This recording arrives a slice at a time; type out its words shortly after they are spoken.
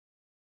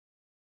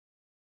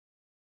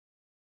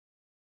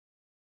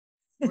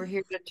We're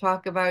here to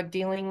talk about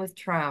dealing with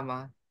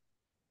trauma.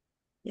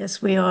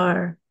 Yes, we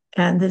are.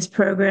 And this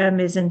program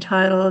is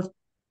entitled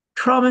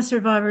Trauma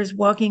Survivors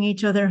Walking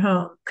Each Other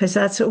Home, because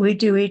that's what we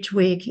do each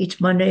week, each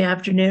Monday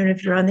afternoon.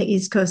 If you're on the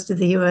East Coast of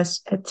the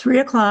US at 3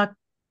 o'clock,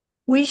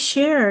 we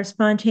share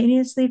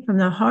spontaneously from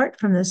the heart,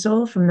 from the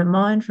soul, from the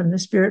mind, from the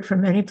spirit,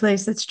 from any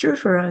place that's true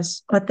for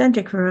us,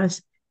 authentic for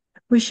us.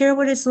 We share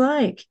what it's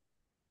like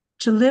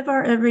to live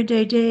our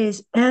everyday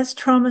days as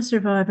trauma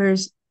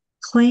survivors,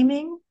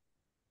 claiming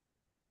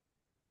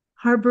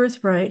our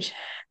birthright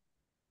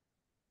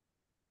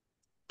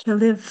to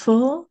live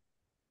full,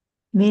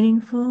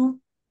 meaningful,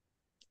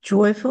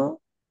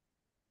 joyful,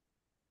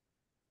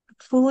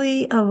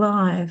 fully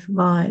alive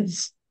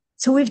lives.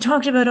 So we've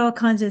talked about all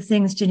kinds of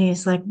things,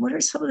 Denise. Like, what are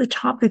some of the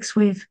topics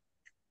we've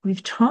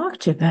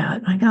talked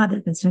about? My God,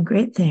 there's been some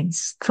great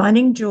things.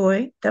 Finding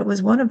joy. That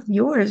was one of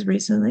yours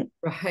recently.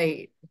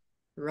 Right,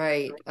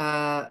 right.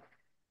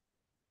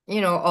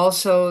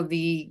 Also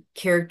the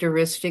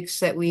characteristics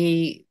that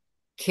we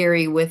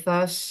carry with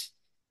us,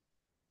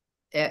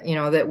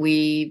 that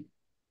we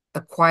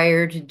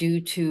acquired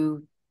due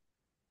to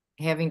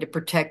having to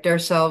protect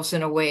ourselves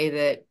in a way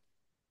that,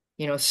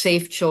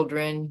 safe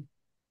children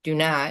do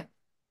not.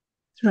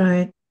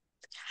 Right.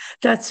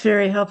 That's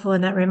very helpful.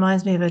 And that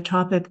reminds me of a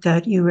topic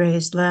that you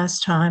raised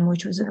last time,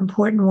 which was an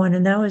important one.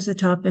 And that was the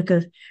topic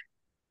of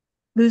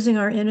losing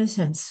our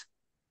innocence.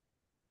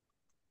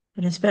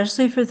 And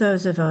especially for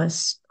those of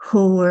us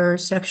who were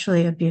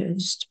sexually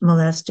abused,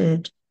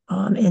 molested,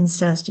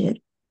 incested,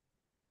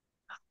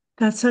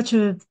 that's such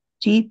a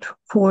deep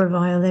core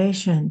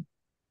violation.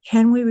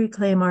 Can we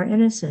reclaim our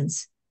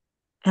innocence?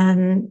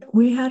 And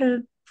we had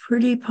a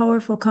pretty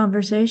powerful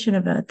conversation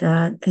about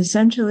that.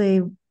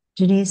 Essentially,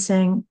 Denise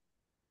saying,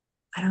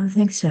 I don't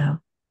think so.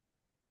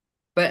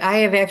 But I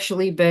have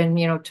actually been,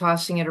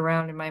 tossing it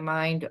around in my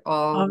mind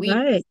all All week,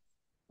 right,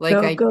 like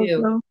go, I go,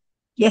 do. go.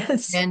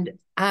 Yes. And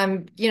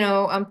I'm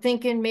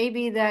thinking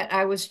maybe that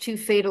I was too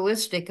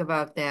fatalistic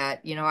about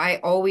that. I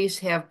always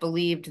have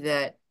believed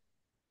that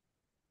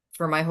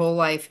for my whole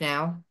life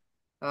now,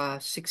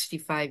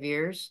 65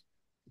 years,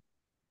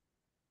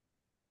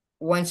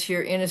 once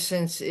your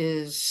innocence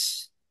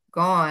is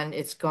gone,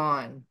 it's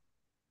gone.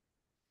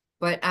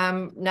 But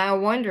I'm now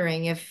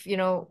wondering if,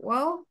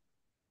 well,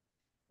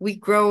 we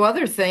grow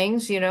other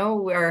things,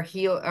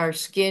 our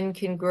skin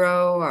can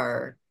grow,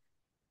 our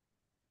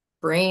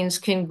brains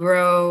can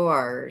grow,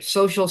 our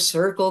social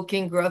circle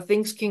can grow,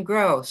 things can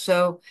grow.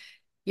 So,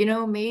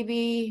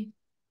 maybe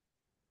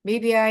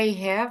I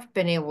have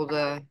been able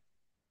to,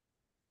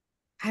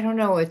 I don't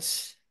know,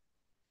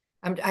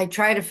 I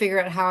try to figure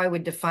out how I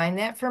would define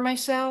that for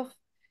myself.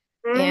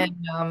 Mm.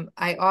 And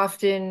I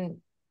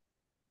often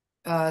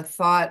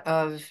thought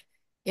of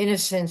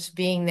innocence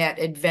being that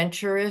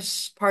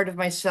adventurous part of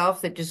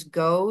myself that just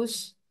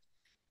goes,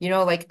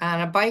 like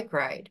on a bike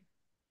ride.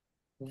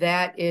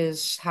 That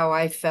is how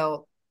I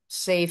felt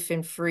safe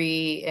and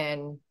free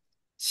and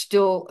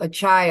still a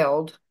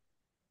child,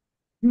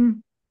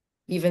 Mm.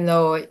 even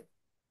though,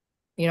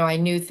 I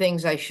knew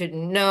things I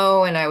shouldn't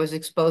know and I was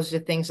exposed to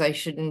things I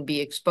shouldn't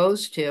be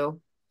exposed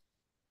to.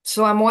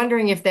 So I'm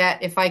wondering if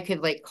I could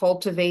like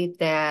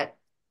cultivate uh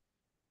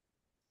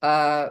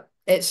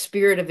that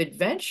spirit of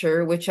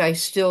adventure, which I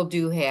still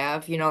do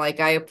have,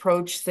 like I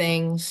approach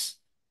things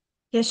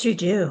Yes, you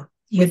do.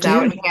 You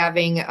without do.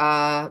 having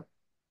a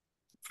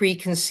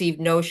preconceived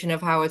notion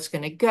of how it's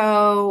going to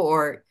go,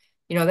 or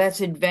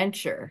that's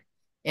adventure.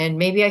 And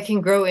maybe I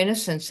can grow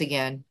innocence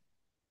again.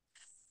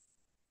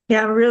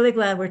 Yeah, I'm really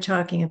glad we're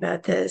talking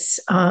about this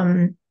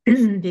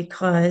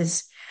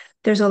because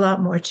there's a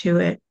lot more to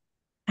it.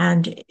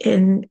 And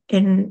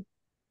in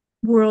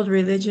world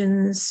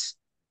religions,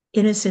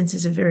 innocence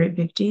is a very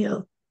big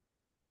deal.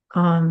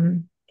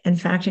 In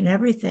fact, in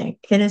everything,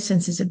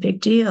 innocence is a big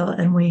deal,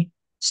 and we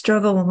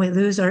struggle when we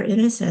lose our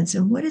innocence.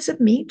 And what does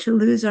it mean to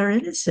lose our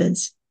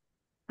innocence?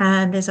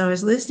 And as I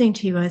was listening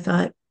to you, I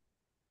thought,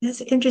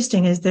 that's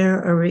interesting. Is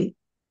there a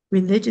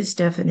religious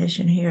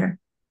definition here?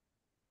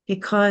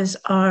 Because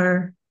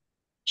our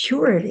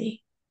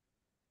purity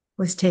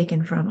was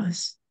taken from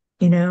us,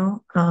 you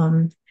know,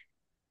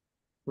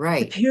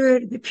 Right.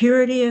 the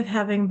purity of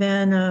having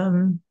been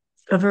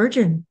a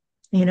virgin,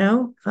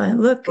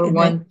 look, For and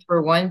that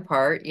one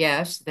part,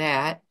 yes,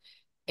 that.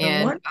 for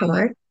And one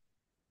part,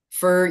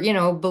 for,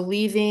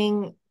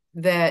 believing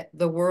that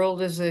the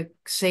world is a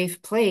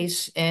safe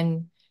place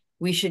and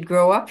we should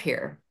grow up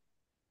here.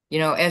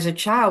 As a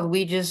child,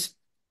 we just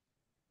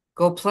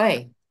go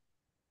play.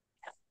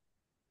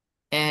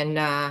 And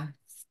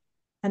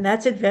and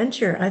that's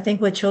adventure. I think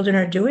what children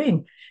are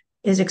doing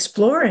is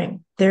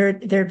exploring.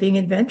 They're being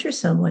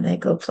adventuresome when they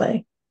go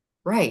play.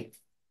 right,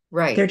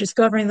 They're right,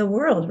 discovering the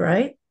world,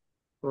 right?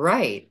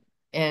 right.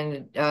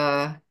 And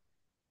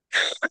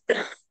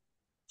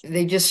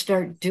they just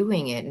start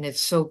doing it and it's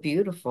so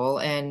beautiful.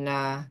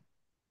 And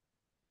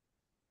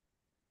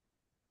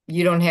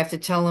you don't have to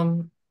tell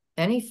them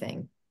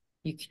anything.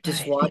 You could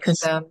just Right. watch Because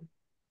them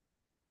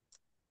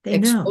they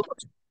know. explore.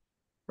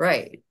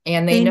 Right.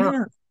 And they They know.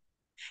 know.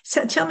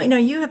 So tell me, now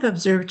you have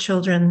observed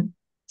children.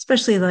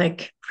 especially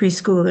like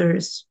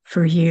preschoolers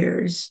for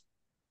years.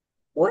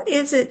 What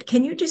is it?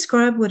 Can you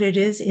describe what it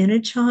is in a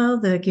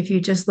child? Like if you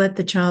just let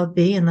the child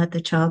be and let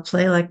the child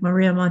play, like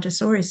Maria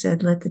Montessori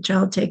said, let the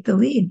child take the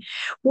lead.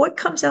 What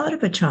comes out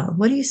of a child?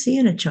 What do you see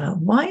in a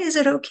child? Why is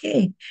it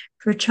okay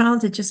for a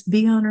child to just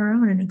be on her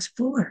own and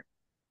explore?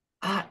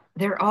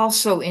 They're all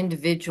so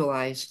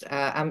individualized.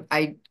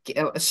 A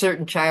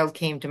certain child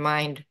came to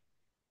mind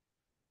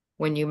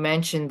when you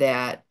mentioned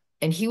that,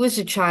 and he was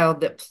a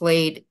child that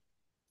played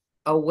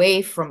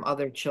away from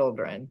other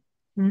children,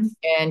 Hmm?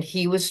 and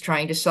he was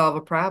trying to solve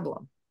a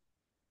problem,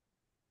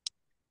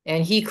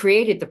 and he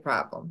created the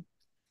problem.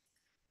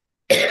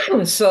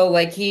 So,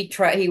 like he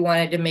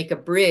wanted to make a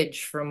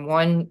bridge from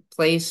one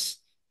place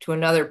to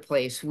another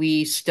place.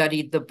 We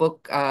studied the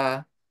book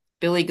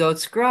Billy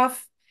Goat's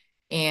Gruff,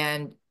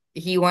 and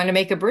he wanted to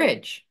make a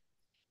bridge,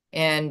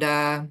 and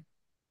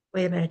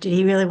Wait a minute. Did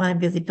he really want to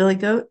be the Billy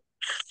Goat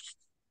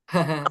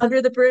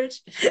under the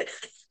bridge?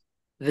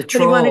 the But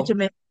he wanted troll. to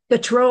make the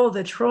troll.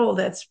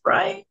 That's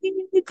right.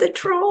 The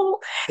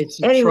troll.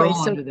 It's a Anyway, troll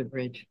so under the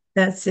bridge.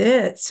 that's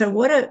it. So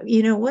what an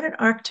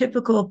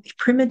archetypical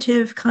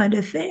primitive kind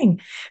of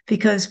thing,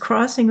 because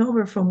crossing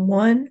over from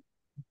one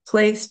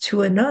place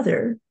to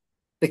another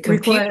The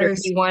computer,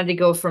 requires, he wanted to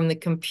go from the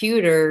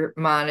computer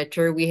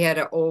monitor. We had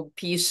an old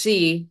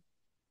PC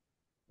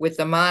with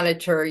the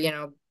monitor,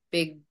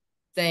 big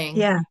thing,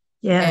 yeah,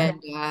 yeah,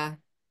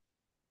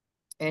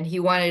 and he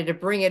wanted to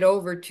bring it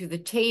over to the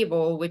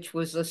table, which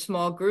was a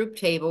small group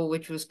table,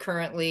 which was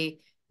currently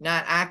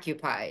not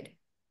occupied.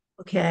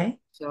 okay,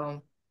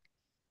 So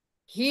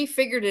he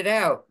figured it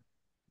out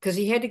because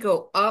he had to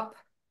go up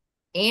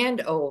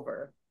and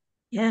over.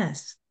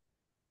 yes.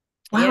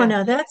 Wow, Yeah.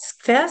 now that's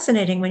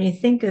fascinating when you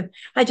think of.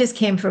 I just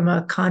came from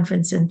a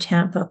conference in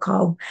Tampa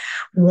called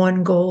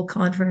One Goal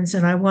Conference,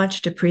 and I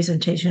watched a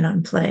presentation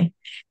on play.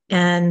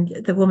 And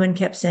the woman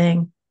kept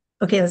saying,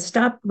 okay, let's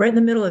stop right in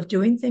the middle of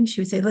doing things.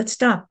 She would say, let's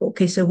stop.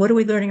 Okay, so what are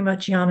we learning about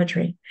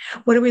geometry?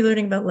 What are we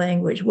learning about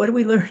language? What are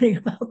we learning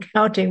about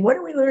counting? What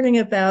are we learning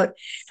about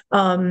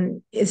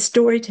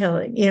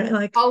storytelling?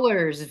 Like,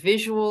 Colors,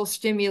 visual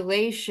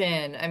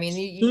stimulation. I mean,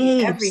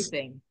 yes.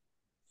 everything.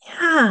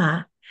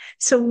 Yeah.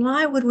 So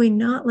why would we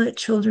not let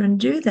children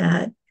do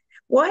that?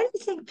 Why do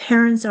you think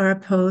parents are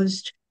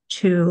opposed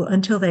to,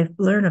 until they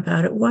learn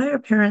about it, why are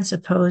parents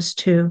opposed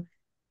to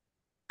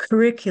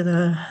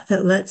curricula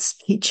that lets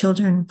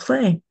children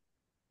play?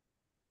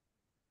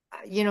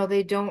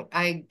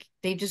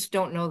 They just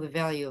don't know the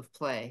value of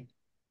play.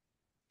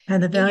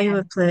 And the value of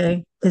And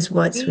play is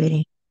what, we,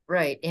 sweetie?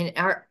 right.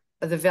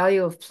 The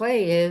value of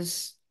play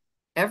is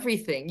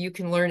everything. You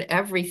can learn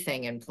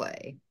everything in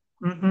play.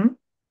 Hmm.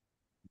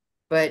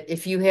 But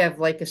if you have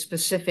like a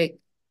specific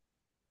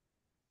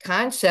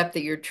concept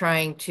that you're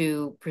trying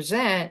to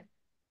present,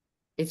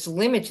 it's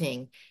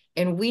limiting.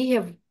 And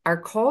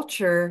our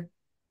culture,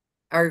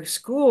 our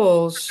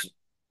schools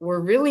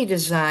were really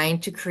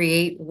designed to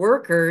create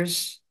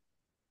workers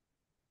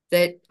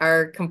that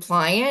are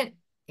compliant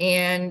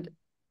and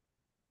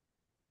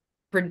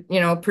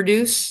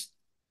produce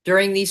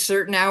during these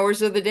certain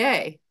hours of the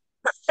day.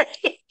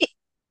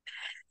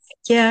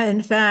 Yeah,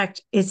 in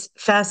fact, it's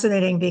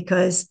fascinating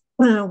because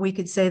we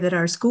could say that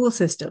our school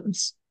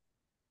systems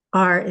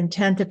are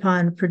intent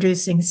upon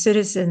producing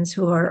citizens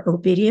who are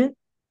obedient,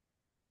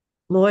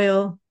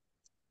 loyal,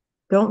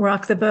 don't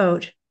rock the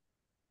boat,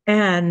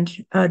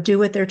 and do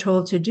what they're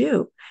told to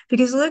do.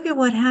 Because look at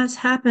what has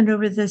happened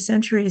over the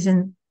centuries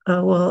in,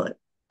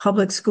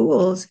 public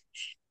schools.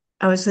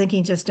 I was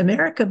thinking just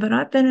America, but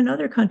I've been in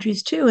other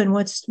countries too. And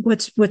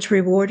what's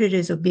rewarded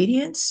is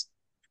obedience,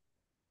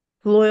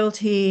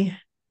 loyalty,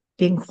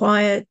 being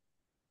quiet,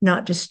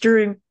 not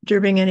disturbing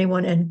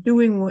anyone, and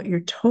doing what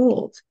you're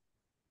told.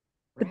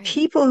 The Right.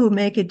 people who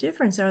make a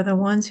difference are the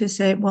ones who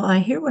say, "Well, I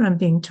hear what I'm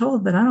being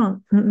told, but I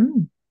don't."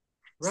 Mm-mm.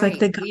 It's like Right.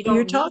 the guy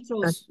you're talking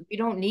about. We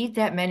don't need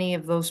that many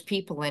of those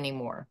people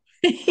anymore.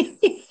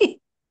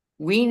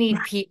 We need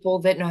people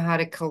that know how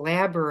to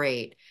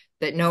collaborate,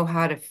 that know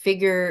how to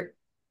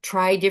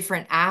try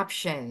different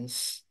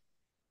options,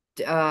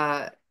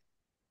 uh,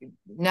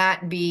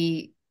 not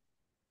be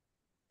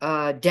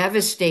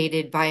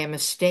devastated by a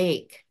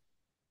mistake,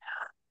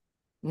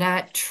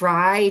 not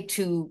try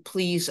to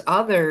please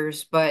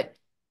others, but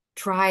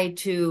try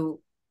to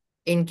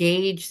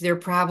engage their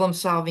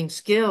problem-solving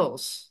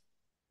skills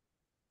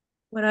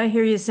What I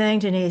hear you saying,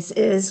 Denise,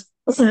 is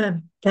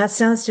that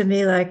sounds to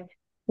me like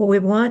what we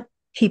want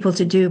people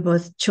to do,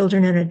 both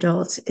children and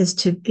adults, is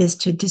to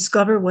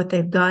discover what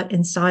they've got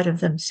inside of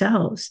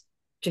themselves,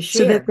 to so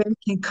that share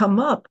they can come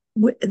up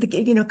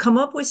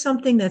with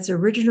something that's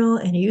original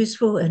and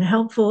useful and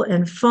helpful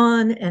and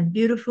fun and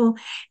beautiful,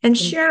 and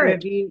share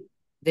it. contribute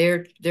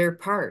their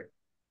part.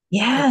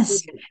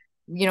 Yes.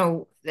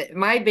 Contribute.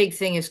 My big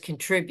thing is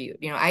contribute.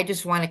 I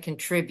just want to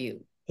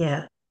contribute.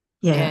 Yeah.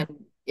 Yeah.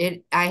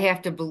 And I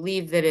have to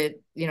believe that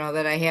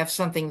that I have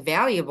something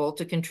valuable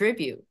to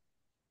contribute.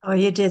 Oh,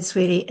 you did,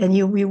 sweetie. And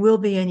you will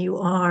be, and you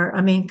are.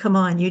 I mean, come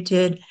on, you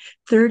did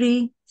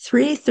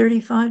 33,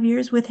 35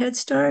 years with Head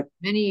Start,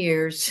 Many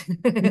years.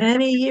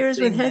 many years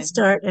with Say Head many.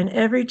 Start, and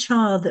every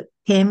child that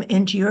came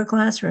into your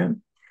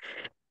classroom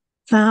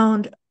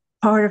found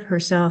part of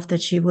herself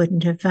that she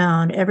wouldn't have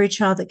found. Every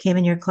child that came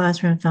in your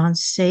classroom found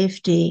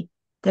safety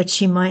that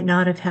she might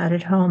not have had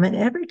at home. And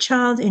every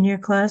child in your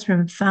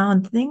classroom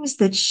found things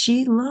that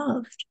she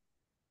loved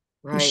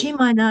that she Right,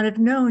 might not have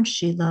known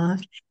she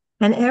loved.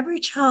 And every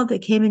child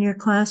that came in your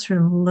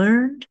classroom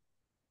learned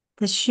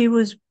that she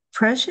was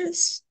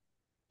precious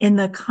in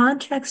the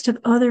context of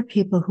other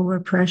people who were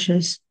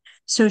precious.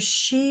 So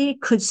she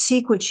could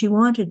seek what she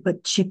wanted,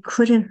 but she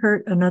couldn't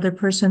hurt another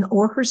person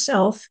or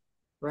herself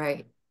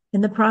right,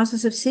 in the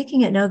process of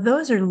seeking it. Now,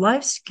 those are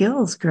life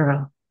skills,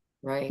 girl.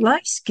 right,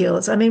 Life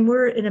skills. I mean,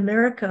 we're in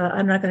America.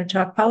 I'm not going to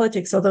talk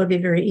politics, although it'd be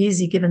very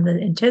easy given the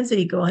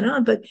intensity going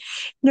on. But,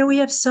 we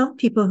have some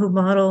people who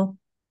model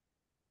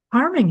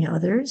harming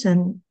others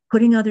and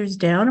putting others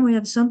down. And we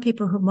have some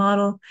people who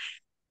model,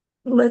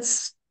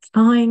 let's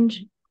find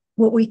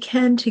what we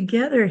can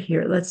together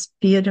here. Let's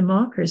be a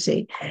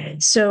democracy.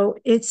 So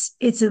it's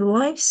a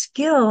life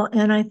skill.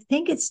 And I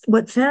think it's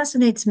what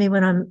fascinates me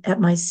when I'm at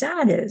my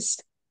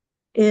saddest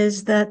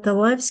is that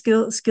the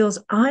skills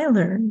I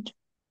learned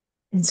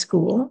in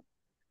school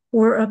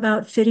were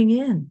about fitting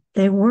in.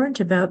 They weren't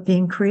about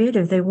being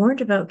creative. They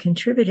weren't about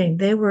contributing.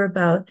 They were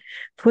about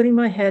putting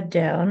my head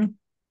down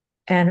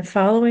and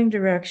following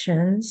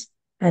directions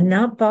and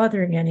not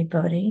bothering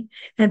anybody.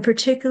 And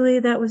particularly,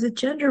 that was a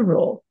gender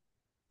role.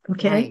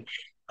 Okay. right.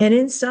 And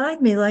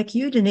inside me, like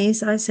you,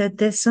 Denise, I said,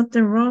 there's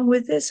something wrong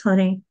with this,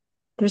 honey.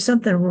 There's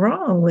something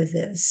wrong with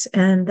this.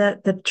 And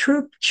that the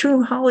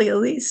true Holly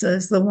Elissa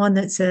is the one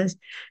that says,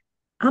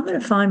 I'm going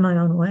to find my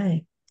own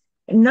way.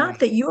 Not Right.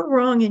 that you're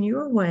wrong in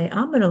your way.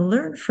 I'm going to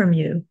learn from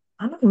you.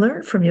 I'm going to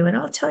learn from you, and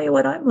I'll tell you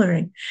what I'm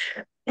learning.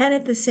 And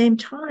at the same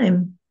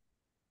time,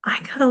 I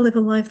got to live a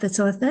life that's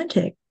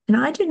authentic. And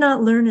I did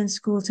not learn in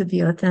school to be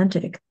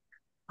authentic.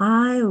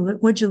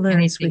 What'd you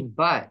learn, sweet?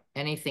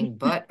 Anything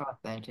but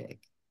authentic.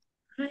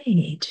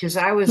 Right. Because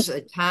I was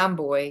a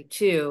tomboy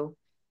too,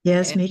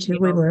 Yes, and me too.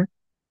 We were.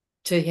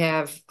 to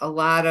have a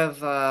lot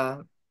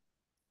of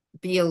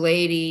be a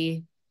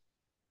lady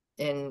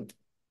and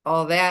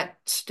all that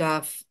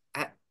stuff.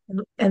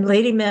 And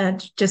Lady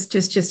Matt,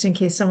 just in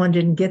case someone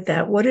didn't get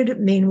that, what did it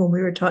mean when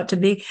we were taught to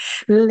be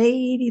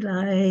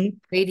ladylike?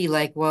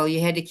 Ladylike, well,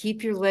 you had to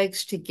keep your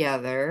legs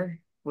together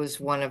was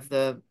one of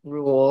the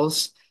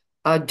rules.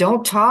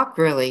 Don't talk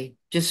really.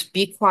 Just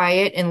be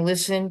quiet and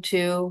listen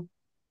to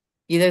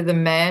either the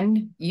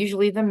men,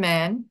 usually the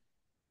men.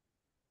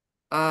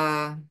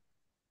 Uh,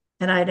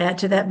 And I'd add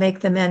to that, make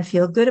the men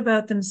feel good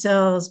about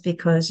themselves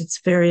because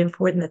it's very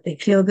important that they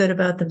feel good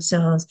about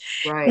themselves.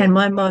 And right,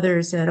 my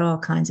mother said all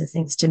kinds of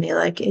things to me,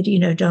 like,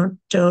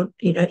 don't,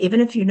 even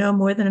if you know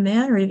more than a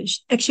man, or even,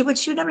 actually, what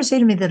she would never say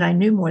to me that I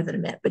knew more than a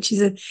man, but she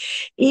said,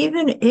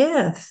 even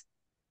if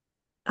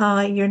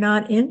you're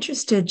not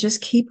interested,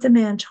 just keep the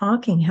man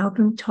talking, help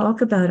him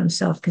talk about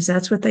himself, because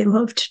that's what they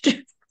love to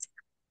do.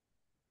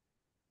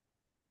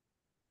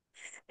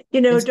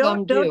 and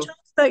some Don't do, talk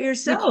about which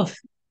yourself.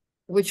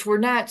 which we're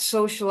not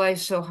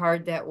socialized so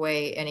hard that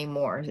way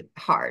anymore.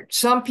 Hard.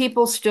 Some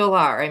people still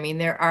are. I mean,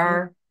 there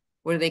are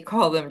what do they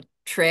call them?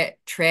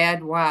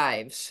 Trad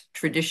wives,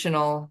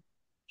 traditional.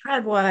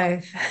 Trad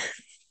wife.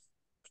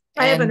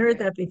 I haven't And heard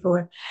that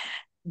before.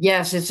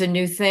 yes, it's a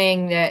new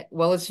thing that,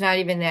 well, it's not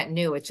even that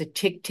new. It's a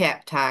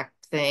tic-tac-tock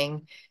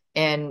thing.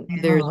 And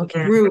there's Oh,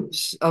 okay.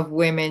 groups of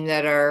women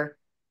that are,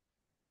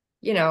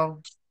 you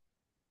know,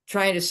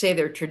 trying to say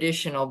they're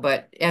traditional,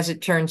 but as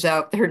it turns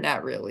out, they're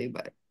not really.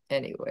 But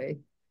anyway,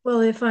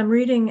 Well, if I'm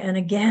reading, and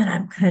again,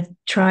 I'm going to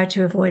try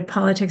to avoid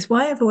politics.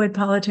 Why avoid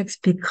politics?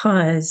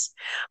 Because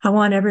I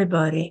want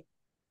everybody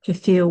to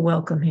feel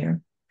welcome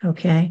here.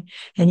 Okay.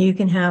 And you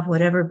can have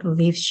whatever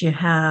beliefs you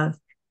have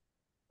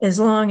as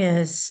long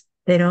as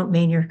they don't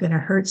mean you're going to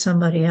hurt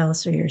somebody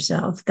else or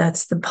yourself.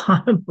 That's the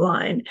bottom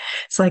line.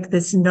 It's like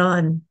this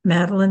nun,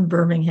 Madeline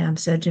Birmingham,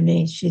 said to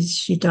me,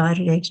 she died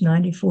at age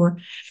 94.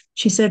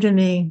 She said to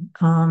me,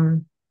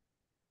 you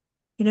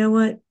know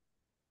what?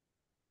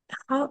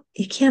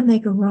 You can't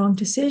make a wrong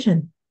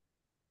decision.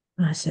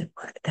 And I said,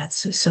 what?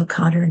 That's so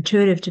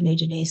counterintuitive to me,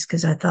 Denise,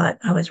 because I thought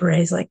I was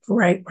raised like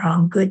right,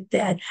 wrong, good,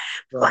 bad,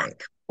 right,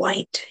 black,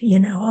 white,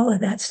 all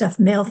of that stuff,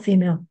 male,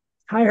 female,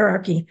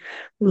 hierarchy,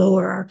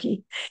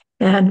 lowerarchy.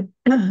 And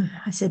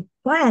I said,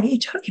 why are you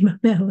talking about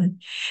Madeline?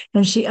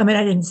 And I mean,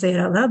 I didn't say it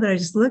out loud, but I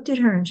just looked at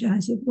her and I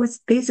said, what's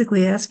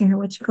basically asking her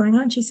what's going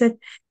on? She said,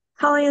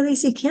 Holly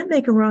Elise, you can't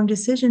make a wrong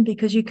decision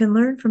because you can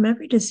learn from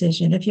every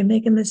decision. If you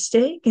make a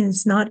mistake and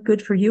it's not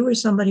good for you or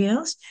somebody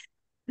else,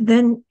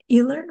 then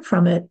you learn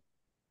from it.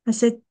 I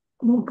said,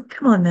 well,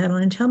 come on,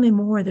 Madeline, tell me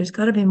more. There's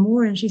got to be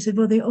more. And she said,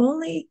 well, the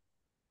only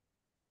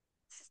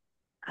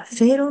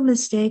fatal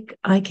mistake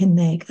I can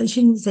make,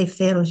 she didn't say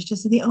fatal, she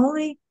just said, the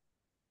only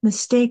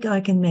mistake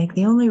I can make,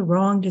 the only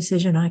wrong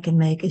decision I can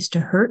make is to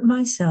hurt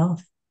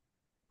myself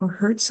or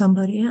hurt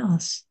somebody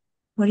else.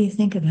 What do you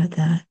think about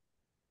that?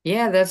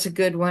 Yeah, that's a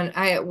good one.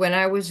 When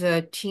I was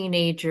a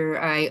teenager,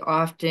 I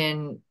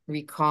often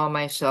recall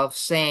myself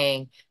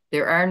saying,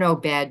 there are no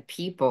bad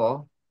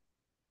people.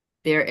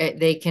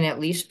 They can at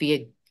least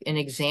be an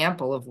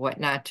example of what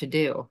not to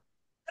do.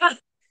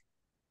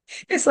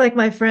 It's like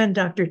my friend,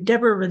 Dr.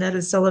 Deborah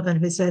Renetta Sullivan,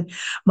 who said,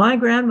 my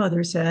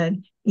grandmother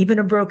said, even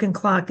a broken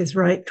clock is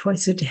right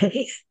twice a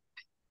day.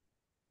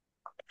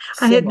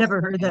 I had Similar.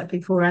 never heard that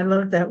before. I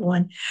love that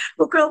one.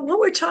 Well, girl, what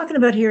we're talking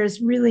about here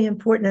is really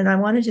important. And I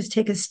want to just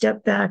take a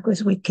step back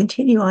as we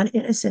continue on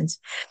innocence,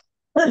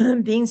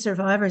 being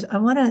survivors. I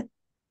want to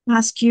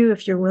ask you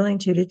if you're willing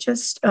to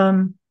just,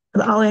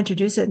 I'll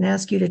introduce it and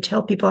ask you to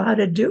tell people how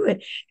to do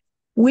it.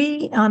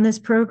 We on this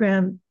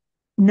program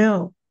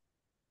know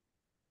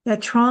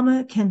that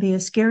trauma can be a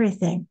scary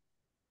thing.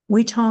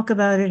 We talk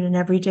about it in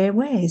everyday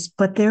ways,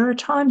 but there are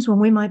times when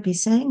we might be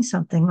saying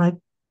something like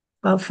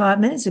about 5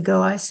 minutes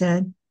ago, I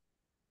said,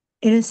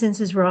 innocence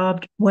is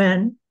robbed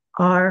when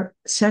our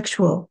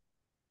sexual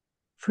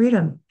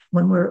freedom,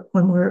 when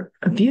we're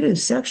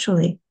abused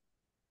sexually.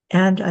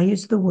 And I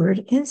used the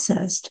word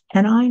incest.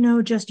 And I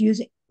know just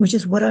using, which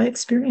is what I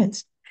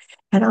experienced.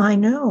 And I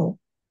know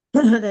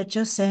that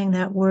just saying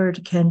that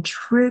word can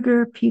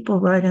trigger people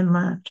right and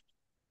left.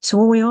 So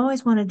what we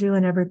always want to do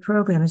in every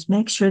program is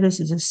make sure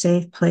this is a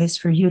safe place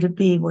for you to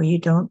be where you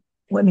don't,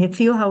 I mean,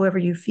 feel however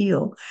you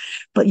feel,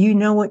 but you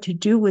know what to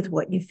do with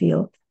what you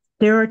feel.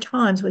 There are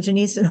times what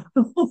Denise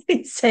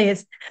always say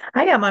is,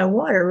 I got my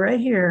water right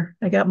here.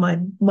 I got my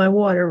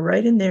water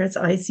right in there. It's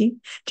icy.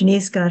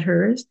 Denise got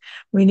hers.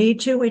 We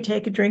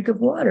take a drink of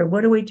water.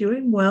 What are we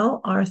doing?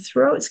 Well, our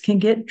throats can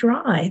get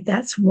dry.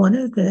 That's one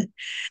of the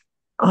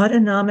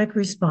autonomic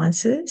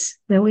responses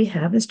that we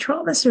have as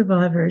trauma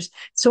survivors.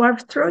 So our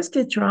throats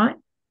get dry.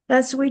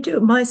 That's what we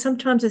do. My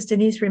sometimes, as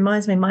Denise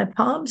reminds me, my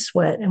palms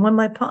sweat. And when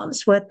my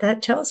palms sweat,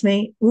 that tells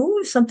me,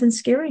 ooh, something's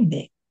scaring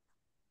me.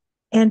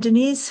 And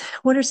Denise,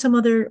 what are some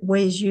other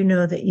ways you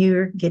know that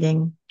you're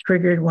getting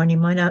triggered when you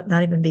might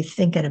not even be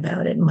thinking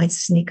about it? It might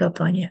sneak up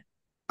on you.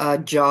 My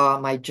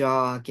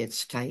jaw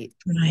gets tight.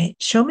 Right.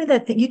 Show me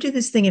that thing. You do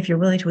this thing if you're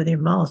willing to with your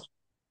mouth.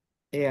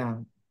 Yeah,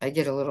 I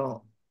get a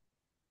little,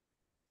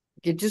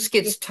 it just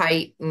gets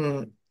tight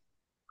and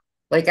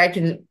like I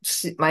can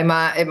see my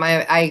mom,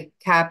 I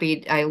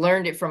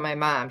learned it from my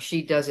mom.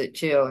 She does it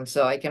too. And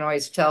so I can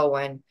always tell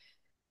when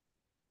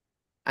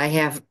I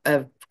have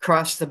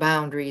crossed the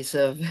boundaries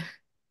of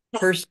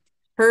her,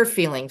 her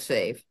feeling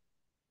safe.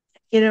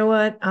 You know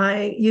what?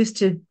 I used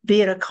to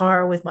be in a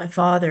car with my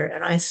father,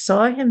 and I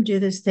saw him do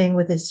this thing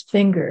with his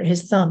finger,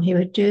 his thumb. He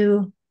would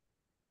do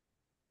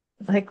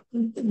like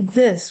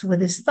this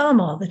with his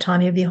thumb all the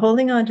time. He'd be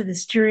holding onto the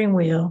steering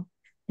wheel,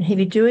 and he'd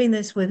be doing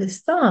this with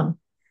his thumb.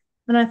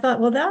 And I thought,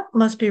 well, that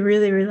must be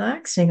really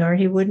relaxing, or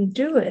he wouldn't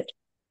do it.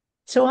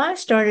 So I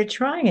started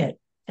trying it,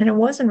 and it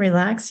wasn't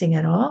relaxing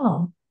at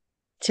all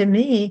to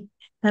me.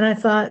 And I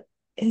thought,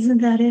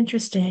 isn't that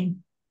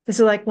interesting? This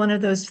is like one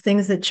of those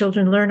things that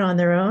children learn on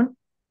their own.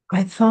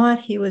 I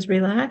thought he was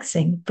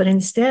relaxing, but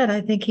instead, I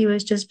think he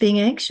was just being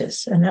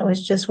anxious. And that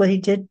was just what he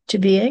did to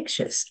be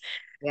anxious.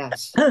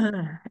 Yes.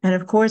 And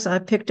of course, I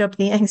picked up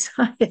the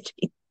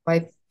anxiety.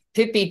 My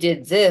Pippi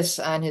did this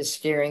on his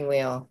steering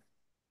wheel.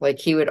 Like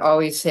he would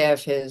always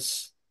have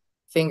his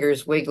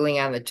fingers wiggling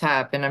on the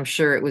top, and I'm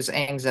sure it was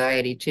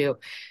anxiety too.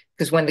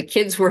 Because when the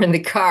kids were in the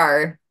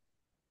car,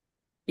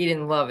 he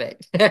didn't love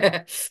it.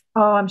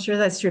 Oh, I'm sure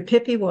that's true.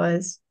 Pippi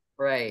was.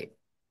 Right.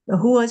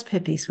 Who was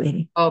Pippi,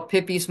 sweetie? Oh,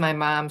 Pippi's my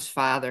mom's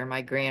father,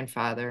 my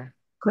grandfather.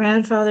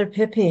 Grandfather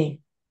Pippi.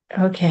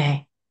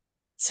 Okay.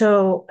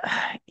 So,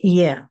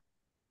 yeah,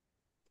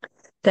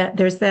 that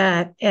there's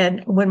that.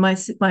 And when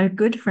my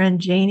good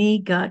friend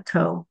Janie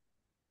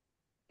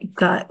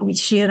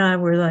she and I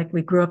were like,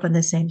 we grew up on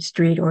the same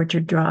street,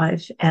 Orchard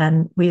Drive,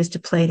 and we used to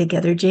play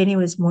together. Janie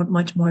was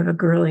much more of a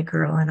girly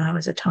girl, and I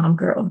was a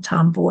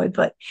tomboy.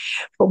 But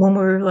when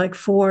we were like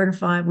 4 and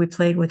 5, we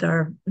played with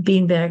our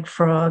beanbag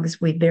frogs.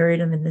 We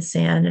buried them in the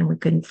sand, and we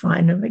couldn't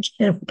find them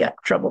again. We got in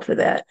trouble for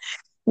that.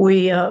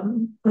 We got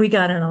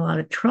in a lot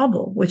of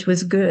trouble, which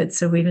was good.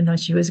 So even though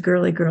she was a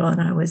girly girl,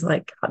 and I was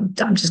like,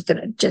 I'm just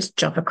gonna just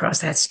jump across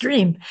that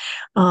stream.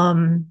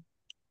 Um,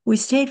 we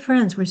stayed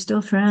friends. We're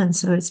still friends.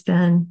 So it's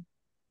been,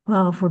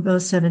 well, if we're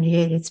both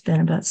 78, it's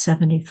been about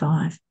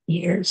 75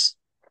 years.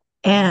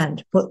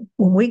 That's But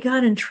when we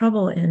got in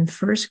trouble in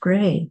first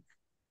grade,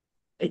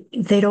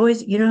 they'd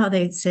always, you know how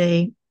they'd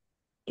say,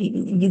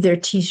 their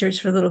t-shirts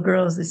for little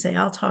girls, they say,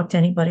 I'll talk to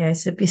anybody I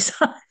sit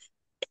beside.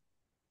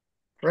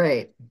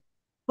 right.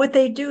 What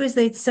they do is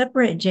they'd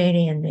separate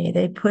Janie and me.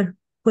 They put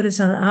us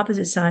on the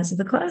opposite sides of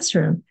the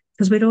classroom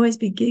because we'd always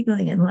be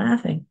giggling and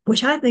laughing,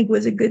 which I think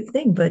was a good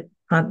thing, but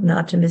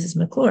not to Mrs.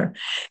 McClure.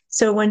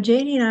 So when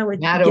Janie and I would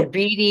Not get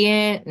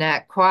obedient,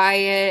 not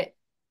quiet.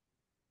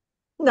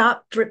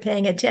 not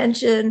paying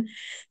attention,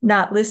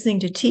 not listening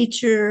to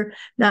teacher,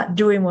 not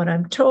doing what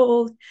I'm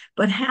told,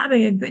 but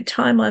having a good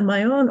time on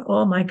my own.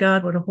 Oh my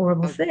God, what a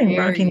horrible How thing,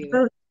 dare rocking the you?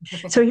 boat.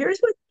 So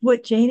here's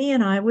what Janie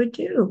and I would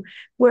do.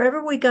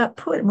 Wherever we got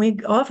put, and we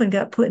often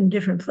got put in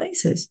different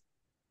places,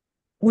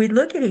 we'd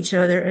look at each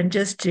other and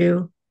just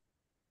do.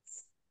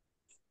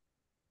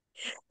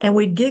 And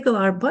we'd giggle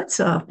our butts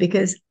off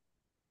because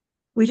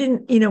we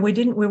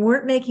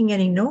weren't making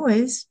any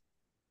noise.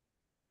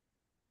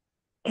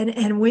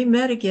 And we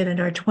met again at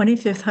our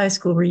 25th high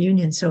school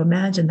reunion. So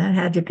imagine that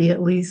had to be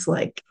at least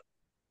like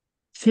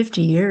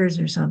 50 years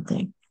or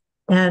something.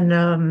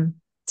 And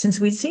since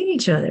we'd seen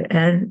each other,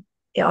 and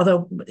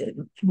although it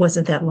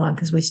wasn't that long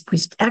because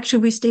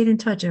we stayed in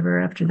touch ever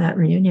after that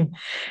reunion.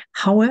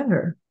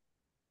 However,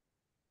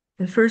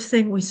 the first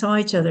thing we saw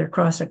each other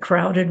across a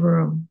crowded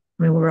room.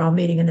 I mean, we were all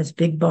meeting in this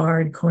big bar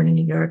in Corning,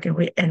 New York,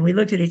 and we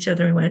looked at each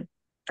other and went,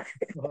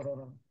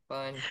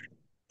 Fun.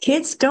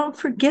 "Kids, don't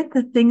forget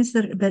the things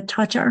that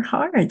touch our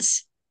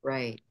hearts."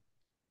 Right.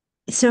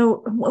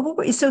 So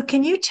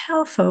can you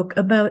tell folk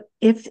about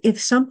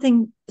if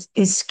something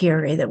is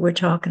scary that we're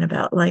talking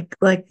about, like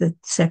the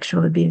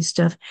sexual abuse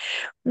stuff,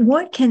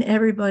 what can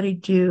everybody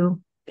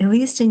do, at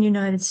least in the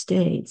United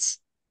States,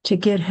 to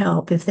get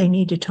help if they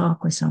need to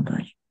talk with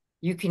somebody?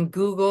 You can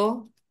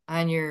Google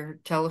on your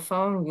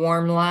telephone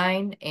warm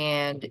line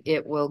and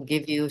it will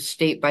give you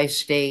state by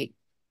state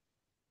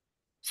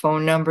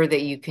phone number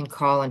that you can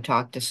call and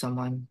talk to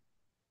someone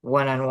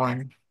one on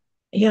one.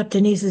 Yep,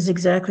 Denise is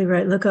exactly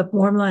right. Look up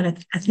warm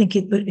line. I think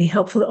it would be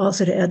helpful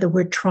also to add the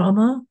word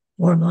trauma,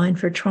 warm line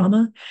for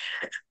trauma.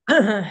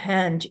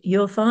 And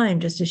you'll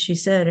find, just as she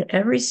said,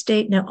 every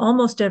state now,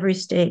 almost every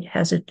state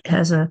has a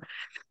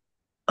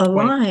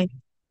One. line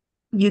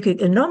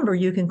a number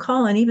you can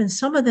call, and even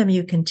some of them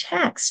you can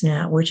text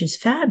now, which is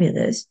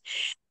fabulous.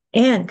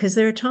 And because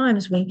there are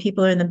times when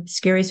people are in the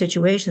scary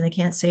situation, they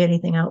can't say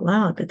anything out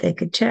loud, but they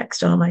could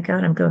text, "Oh my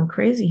God, I'm going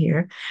crazy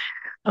here.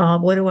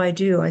 What do I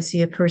do? I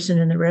see a person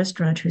in the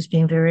restaurant who's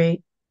being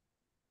very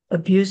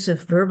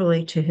abusive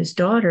verbally to his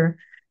daughter.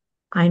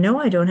 I know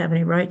I don't have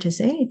any right to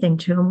say anything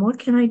to him. What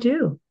can I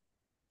do?"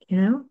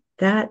 You know,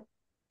 that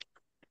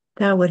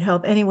would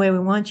help. Anyway, we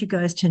want you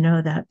guys to know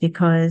that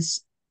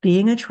because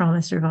being a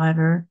trauma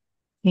survivor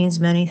means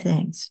many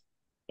things.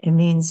 It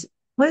means,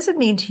 what does it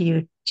mean to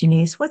you,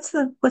 Janice? What's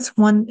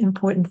one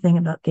important thing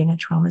about being a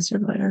trauma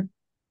survivor?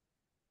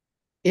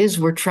 Is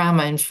we're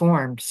trauma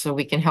informed so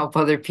we can help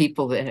other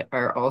people that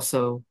are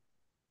also,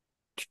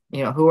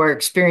 who are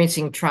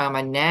experiencing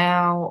trauma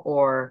now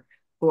or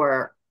who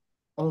are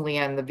only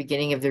on the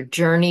beginning of their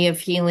journey of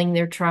healing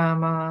their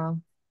trauma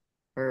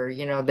or,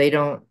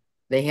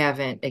 they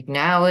haven't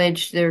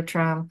acknowledged their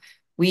trauma.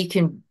 We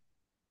can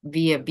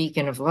be a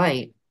beacon of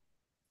light.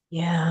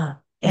 Yeah.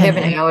 I'm And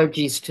having and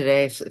allergies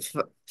today. is If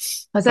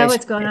I that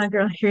what's going on,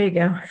 girl? Here you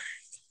go.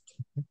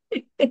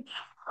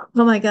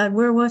 Oh my God,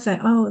 where was I?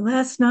 Oh,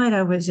 last night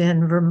I was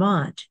in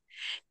Vermont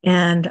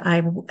and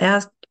I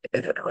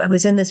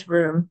was in this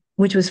room,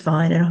 which was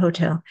fine in a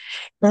hotel,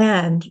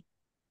 and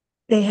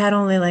they had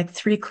only like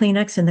three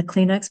Kleenex in the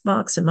Kleenex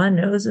box, and my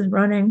nose is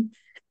running.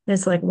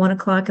 It's like 1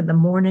 o'clock in the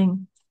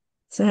morning.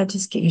 So I had to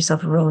just get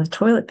yourself a roll of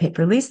toilet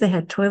paper. At least they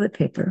had toilet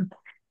paper.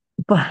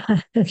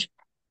 But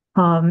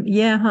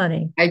yeah,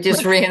 honey. I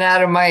just ran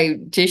out of my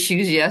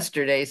tissues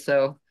yesterday,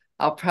 so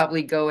I'll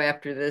probably go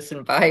after this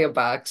and buy a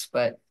box,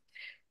 but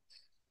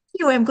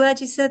Anyway, I'm glad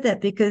you said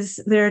that because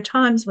there are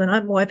times when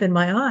I'm wiping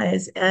my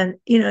eyes and,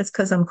 it's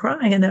because I'm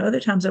crying. And there are other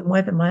times I'm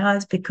wiping my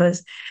eyes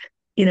because,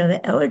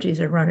 the allergies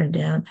are running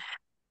down.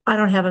 I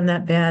don't have them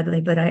that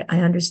badly, but I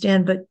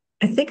understand. But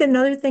I think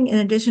another thing, in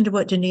addition to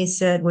what Denise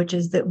said, which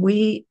is that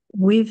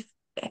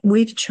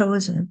we've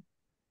chosen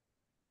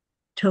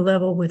to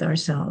level with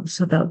ourselves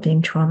about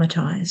being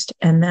traumatized.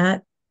 And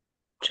that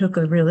took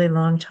a really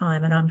long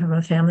time. And I'm from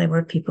a family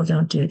where people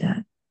don't do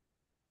that.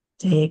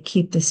 They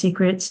keep the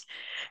secrets,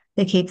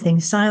 they keep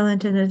things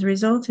silent. And as a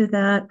result of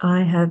that,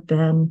 I have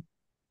been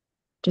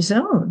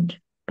disowned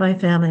by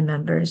family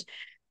members,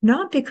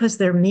 not because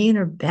they're mean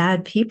or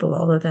bad people,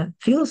 although that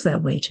feels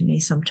that way to me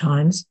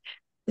sometimes.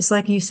 It's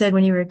like you said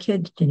when you were a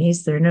kid,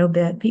 Denise, there are no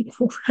bad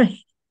people, right?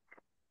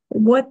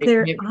 What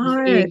there just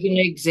are, gave you an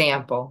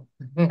example.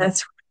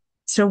 that's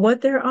so what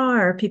there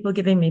are, people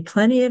giving me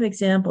plenty of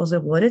examples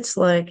of what it's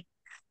like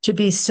to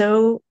be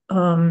so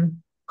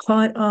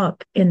caught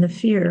up in the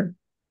fear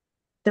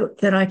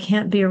that I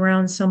can't be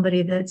around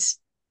somebody that's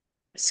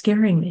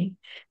scaring me.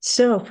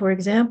 So, for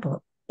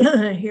example,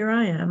 here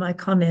I am. I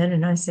come in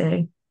and I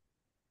say,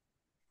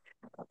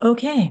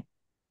 "Okay,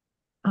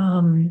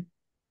 um,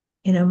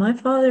 my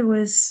father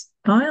was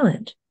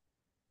violent,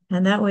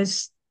 and that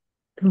was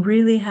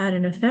really had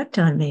an effect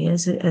on me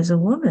as a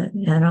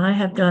woman. And I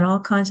have done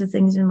all kinds of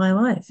things in my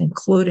life,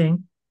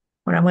 including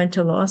when I went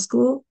to law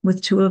school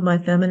with two of my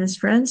feminist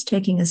friends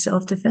taking a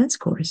self-defense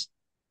course.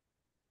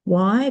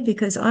 Why?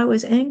 Because I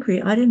was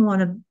angry. I didn't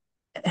want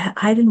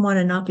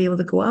to not be able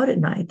to go out at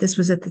night. This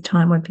was at the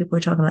time when people were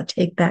talking about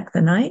take back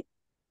the night.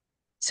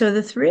 So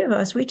the three of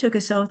us, we took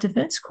a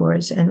self-defense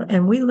course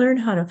and we learned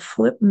how to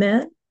flip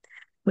men.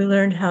 We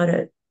learned how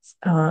to,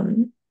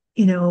 um,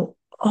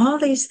 all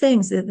these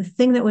things. The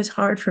thing that was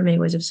hard for me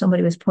was if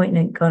somebody was pointing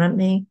a gun at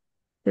me,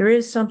 there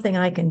is something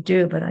I can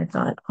do, but I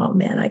thought, oh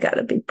man, I got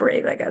to be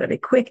brave. I got to be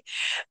quick.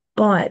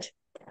 But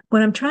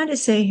what I'm trying to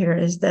say here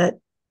is that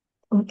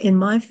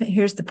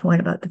here's the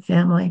point about the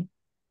family.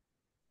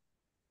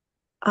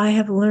 I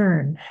have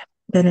learned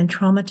that in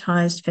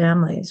traumatized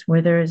families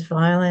where there is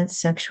violence,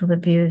 sexual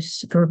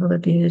abuse, verbal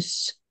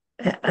abuse,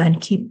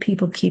 and keep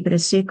it a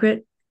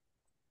secret,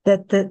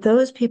 that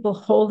those people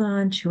hold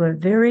on to a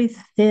very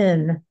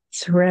thin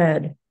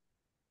thread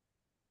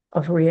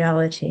of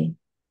reality.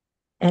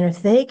 And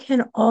if they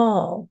can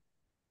all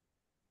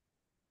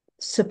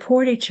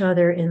support each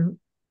other in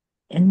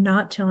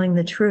not telling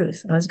the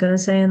truth, I was going to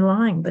say in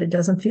lying, but it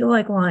doesn't feel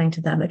like lying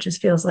to them. It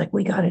just feels like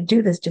we got to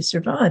do this to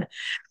survive.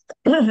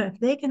 If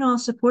they can all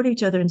support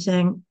each other in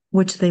saying,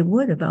 which they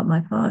would about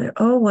my father,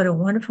 oh, what a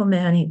wonderful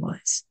man he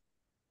was.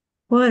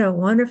 What a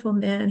wonderful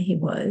man he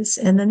was.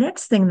 And the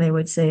next thing they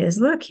would say is,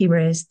 look, he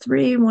raised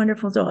three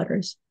wonderful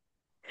daughters.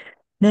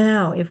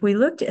 Now, if we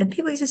looked, and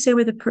people used to say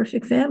we're the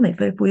perfect family,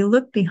 but if we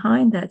look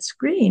behind that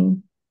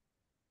screen,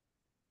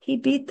 he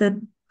beat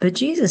the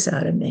bejesus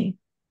out of me.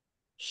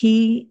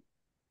 He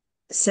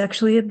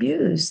sexually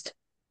abused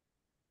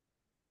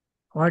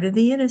part of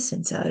the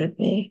innocence out of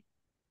me.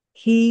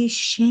 He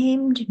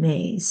shamed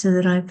me so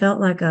that I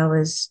felt like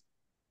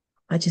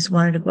I just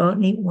wanted to go out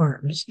and eat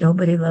worms.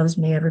 Nobody loves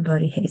me.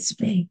 Everybody hates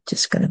me.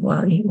 Just going to go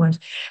out and eat worms.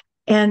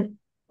 And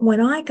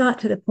when I got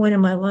to the point in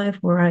my life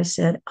where I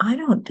said, I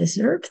don't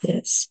deserve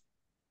this,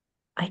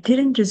 I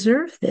didn't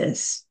deserve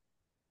this.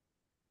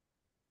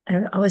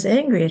 And I was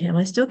angry at him.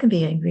 I still can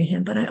be angry at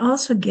him, but I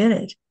also get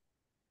it.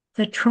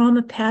 That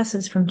trauma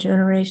passes from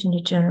generation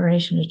to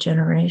generation to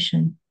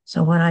generation.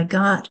 So when I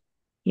got,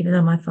 even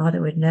though my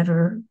father would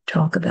never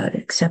talk about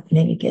it, except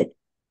maybe get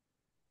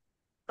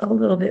a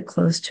little bit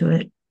close to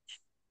it,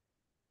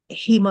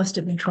 he must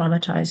have been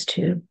traumatized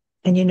too.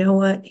 And you know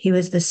what? He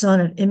was the son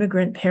of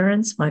immigrant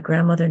parents. My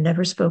grandmother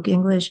never spoke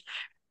English.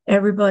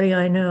 Everybody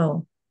I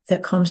know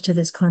that comes to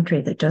this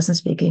country that doesn't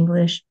speak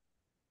English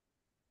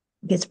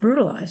gets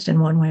brutalized in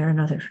one way or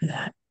another for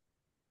that.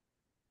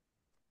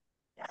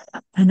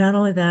 And not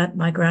only that,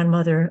 my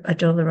grandmother,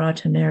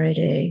 Adolorata, married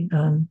a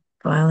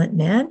violent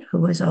man who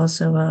was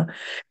also a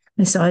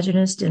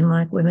misogynist, didn't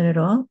like women at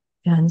all.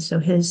 And so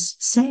his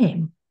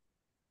saying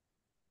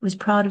was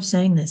proud of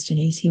saying this,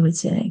 Denise. He would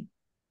say,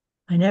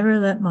 I never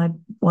let my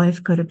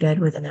wife go to bed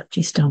with an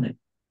empty stomach.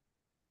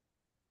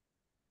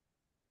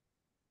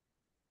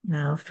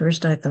 Now,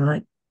 first I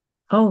thought,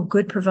 oh,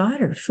 good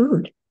provider,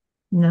 food.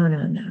 No,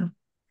 no, no.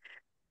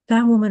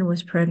 That woman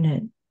was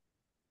pregnant.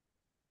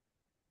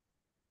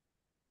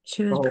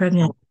 She was Oh,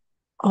 pregnant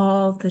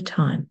all the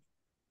time.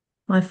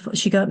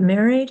 She got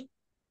married.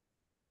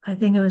 I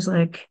think it was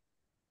like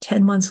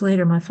 10 months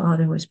later, my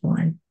father was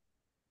born.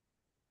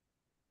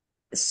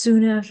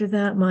 Soon after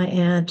that, my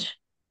aunt,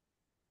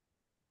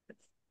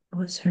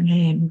 what's her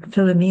name?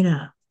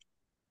 Philomena,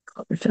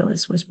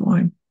 Phyllis was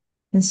born.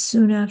 And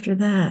soon after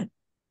that,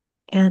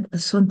 Aunt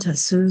Assunta,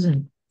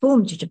 Susan,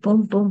 boom,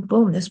 boom, boom,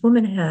 boom. This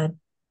woman had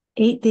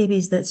 8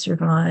 babies that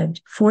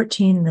survived,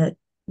 14 that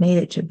made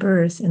it to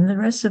birth, and the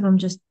rest of them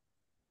just,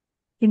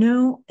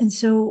 and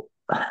so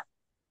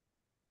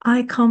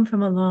I come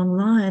from a long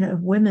line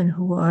of women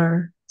who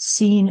are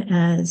seen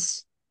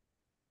as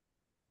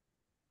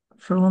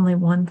for only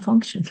one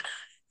function.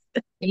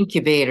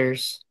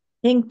 incubators.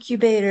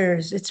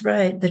 Incubators. It's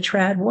right. The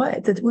trad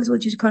wife. That was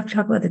what you talk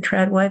about, the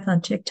trad wife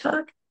on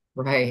TikTok.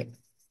 Right.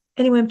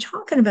 Anyway, I'm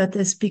talking about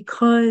this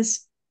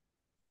because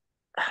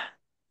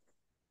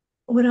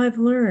what I've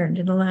learned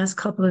in the last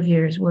couple of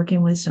years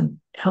working with some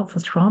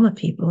helpful trauma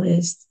people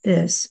is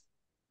this,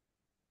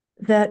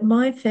 that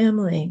my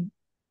family,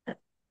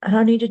 I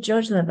don't need to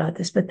judge them about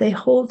this, but they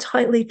hold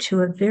tightly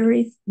to a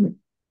very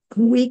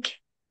weak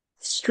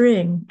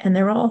string and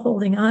they're all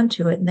holding on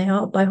to it. And they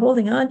all, by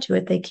holding on to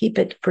it, they keep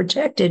it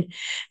protected.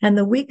 And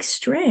the weak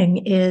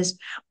string is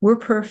we're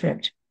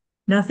perfect.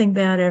 Nothing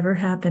bad ever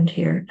happened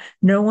here.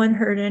 No one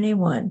hurt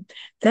anyone.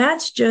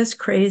 That's just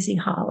crazy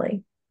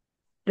Holly.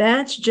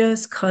 That's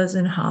just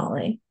cousin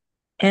Holly.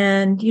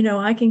 And,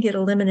 I can get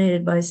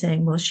eliminated by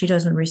saying, well, she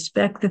doesn't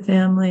respect the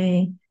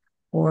family,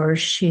 or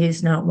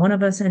she's not one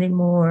of us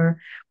anymore,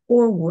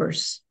 or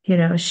worse,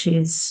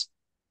 she's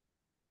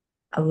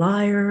a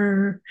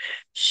liar.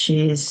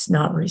 She's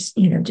not,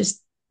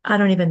 just, I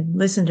don't even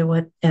listen to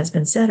what has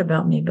been said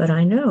about me, but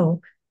I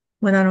know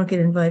when I don't get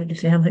invited to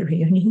family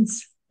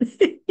reunions.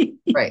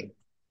 Right.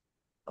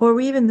 Or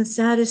even the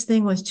saddest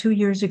thing was 2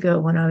 years ago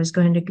when I was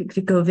going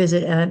to go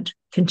visit Aunt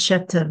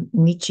Conchetta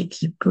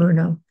Michiki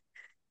Bruno.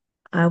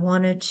 I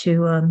wanted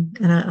to, and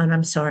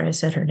I'm sorry I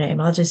said her name.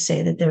 I'll just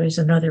say that there was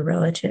another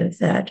relative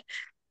that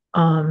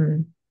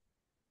um,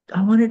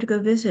 I wanted to go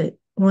visit,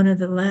 one of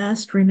the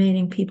last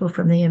remaining people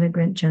from the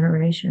immigrant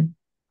generation.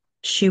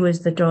 She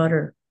was the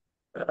daughter.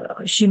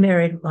 She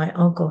married my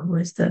uncle, who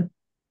was the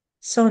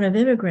son of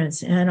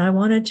immigrants. And I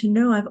wanted to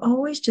know, I've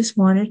always just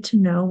wanted to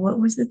know what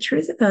was the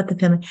truth about the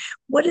family.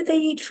 What did they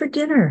eat for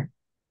dinner?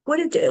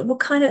 What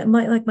kind of,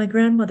 my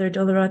grandmother,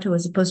 Dolorata,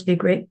 was supposed to be a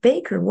great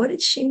baker. What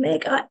did she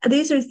make?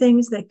 These are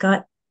things that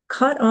got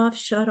cut off,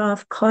 shut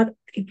off,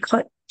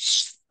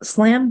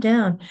 slammed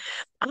down.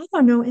 I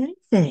don't know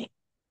anything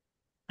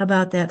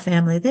about that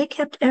family. They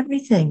kept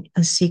everything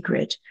a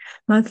secret.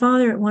 My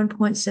father at one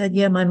point said,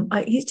 yeah,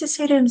 I used to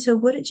say to him, so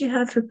what did you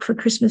have for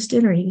Christmas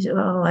dinner? He said,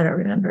 oh, I don't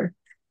remember.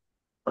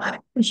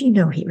 But he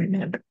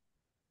remembered.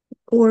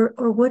 Or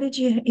what did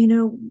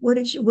what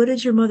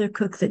did your mother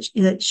cook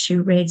that she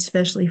made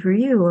specially for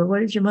you? Or what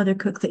did your mother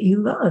cook that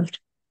you loved?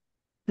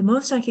 The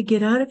most I could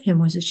get out of him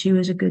was that she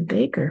was a good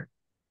baker.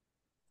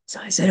 So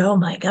I said, "Oh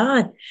my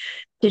God,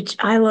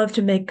 I love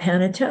to make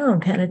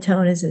panettone.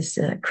 Panettone is this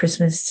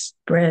Christmas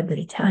bread that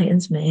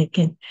Italians make,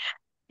 and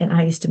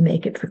I used to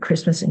make it for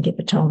Christmas and give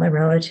it to all my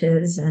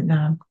relatives."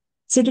 And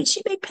so, did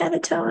she make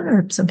panettone,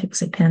 or some people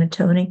say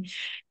panettone?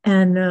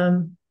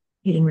 And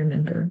he didn't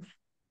remember.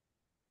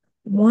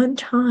 One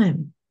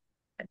time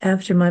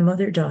after my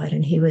mother died,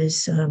 and he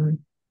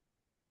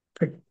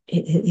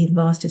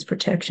lost his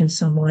protection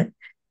somewhat,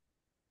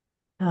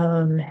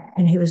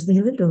 and he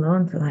lived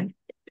alone for like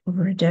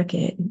over a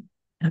decade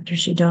after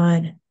she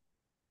died.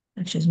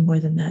 Actually, it's more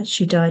than that.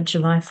 She died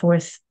July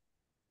 4th,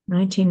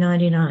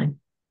 1999.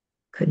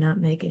 Could not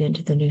make it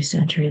into the new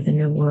century, the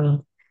new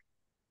world.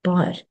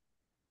 But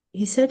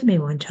he said to me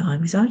one time,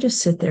 because I would just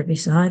sit there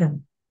beside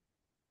him.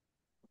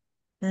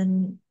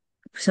 And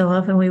so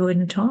often we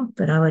wouldn't talk,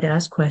 but I would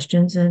ask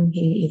questions and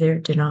he either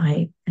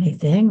deny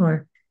anything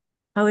or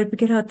I would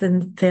get out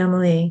the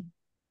family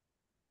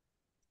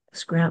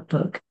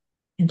scrapbook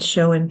and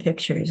show him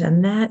pictures.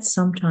 And that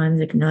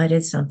sometimes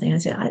ignited something. I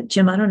said,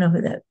 Jim, I don't know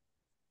who that,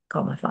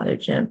 call my father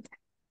Jim,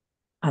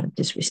 out of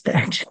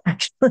disrespect,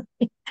 actually.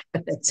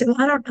 So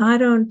I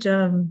don't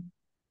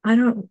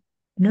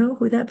know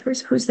who's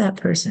that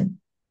person.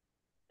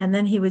 And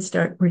then he would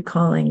start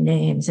recalling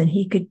names and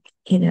he could,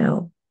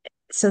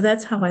 so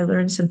that's how I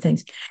learned some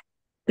things.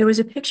 There was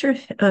a picture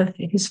of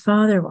his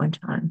father one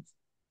time.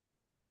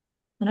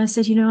 And I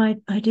said,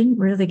 I didn't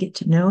really get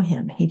to know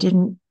him. He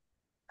didn't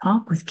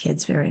talk with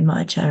kids very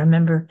much. I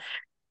remember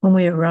when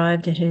we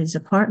arrived at his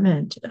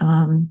apartment,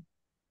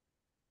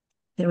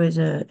 there was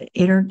a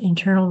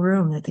internal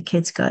room that the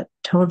kids got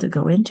told to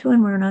go into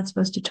and we were not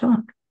supposed to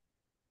talk.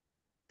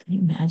 Can you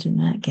imagine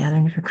that,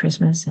 gathering for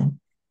Christmas and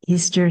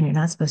Easter and you're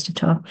not supposed to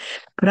talk?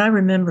 But I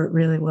remember it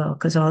really well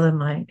because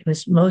it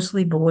was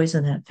mostly boys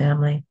in that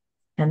family.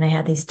 And they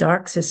had these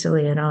dark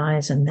Sicilian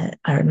eyes. And that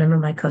I remember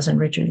my cousin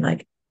Richard,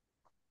 like,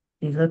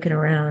 be looking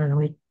around and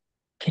we'd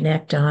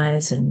connect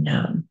eyes and,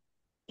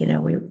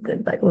 we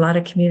like a lot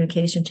of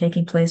communication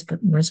taking place,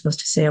 but we weren't supposed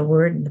to say a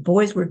word. And the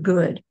boys were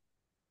good.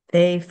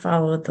 They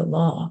followed the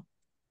law.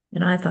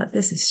 And I thought,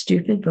 this is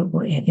stupid, but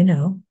boy, ain't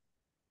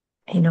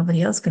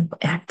nobody else can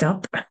act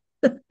up.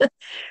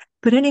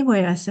 But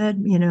anyway, I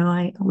said,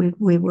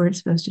 we weren't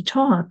supposed to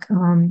talk.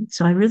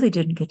 So I really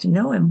didn't get to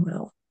know him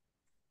well.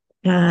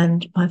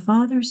 And my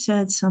father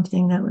said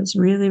something that was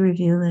really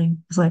revealing.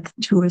 It was like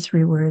 2 or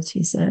 3 words.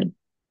 He said,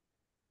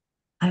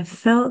 I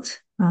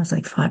was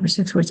like 5 or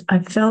 6 words. I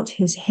felt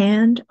his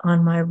hand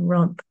on my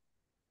rump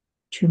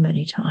too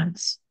many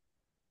times,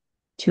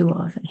 too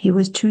often. He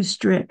was too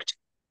strict,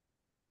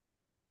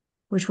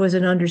 which was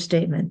an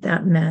understatement.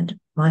 That meant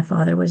my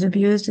father was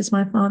abused as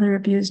my father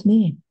abused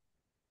me.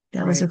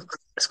 That was Right.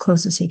 as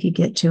close as he could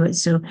get to it.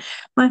 So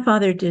my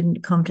father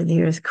didn't come to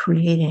the earth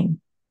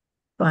creating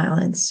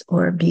violence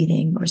or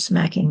beating or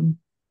smacking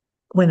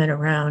women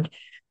around.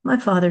 My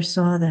father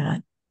saw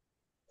that.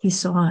 He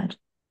saw it.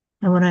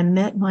 And when I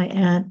met my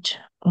aunt,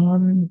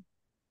 oh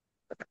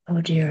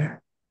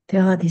dear, they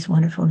all had these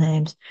wonderful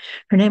names.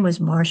 Her name was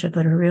Marcia,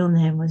 but her real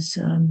name was,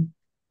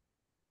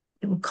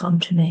 it will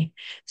come to me.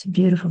 It's a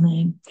beautiful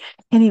name.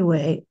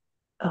 Anyway,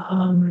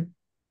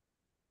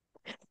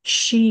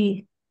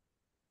 she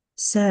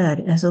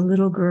said as a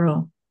little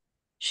girl,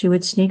 she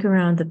would sneak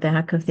around the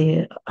back of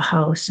the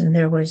house, and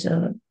there was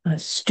a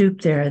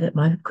stoop there that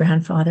my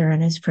grandfather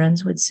and his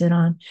friends would sit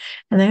on,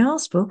 and they all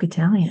spoke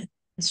Italian.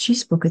 She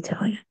spoke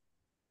Italian.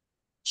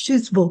 She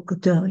spoke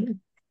Italian.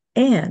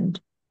 And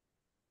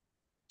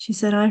she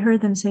said, I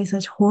heard them say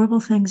such horrible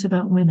things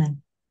about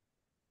women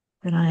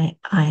that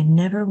I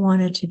never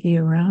wanted to be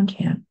around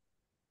him.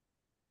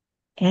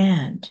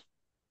 And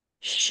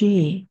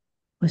she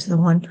was the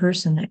one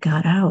person that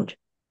got out.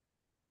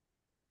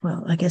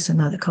 Well, I guess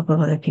another couple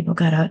of other people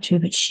got out too,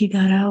 but she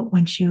got out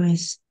when she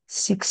was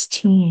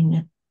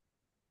 16.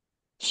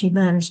 She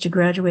managed to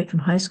graduate from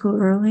high school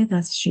early.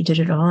 She did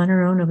it all on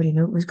her own. Nobody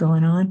knew what was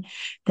going on.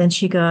 Then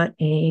she got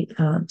a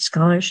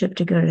scholarship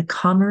to go to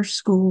commerce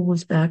school.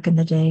 Was back in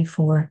the day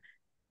for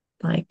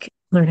like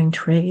learning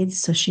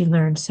trades. So she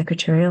learned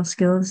secretarial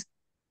skills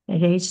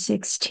at age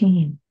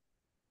 16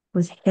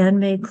 with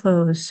handmade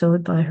clothes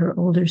sewed by her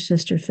older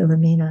sister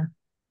Philomena.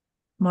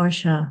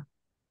 Marcia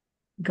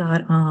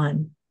got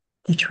on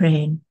the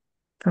train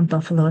from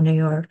Buffalo, New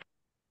York,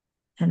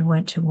 and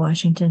went to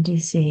Washington,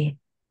 D.C.,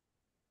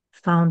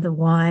 found the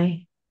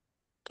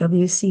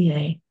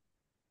YWCA,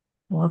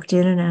 walked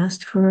in and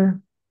asked for a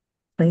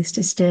place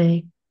to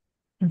stay,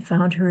 and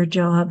found her a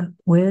job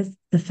with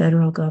the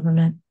federal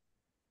government.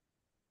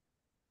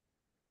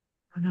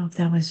 I don't know if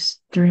that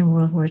was during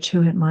World War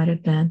II, it might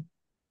have been.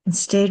 And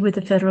stayed with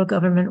the federal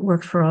government,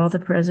 worked for all the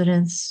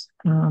presidents,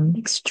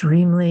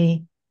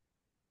 extremely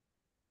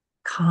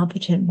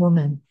competent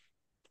woman.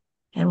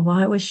 And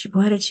why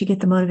did she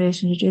get the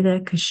motivation to do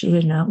that? Because she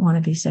did not want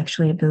to be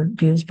sexually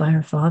abused by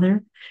her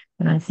father.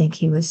 And I think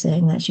he was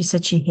saying that. She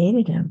said she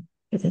hated him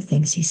for the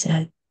things he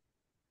said.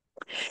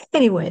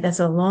 Anyway, that's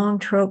a long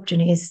trope,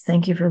 Denise.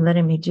 Thank you for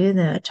letting me do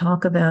that.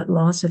 Talk about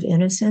loss of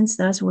innocence.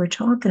 That's what we're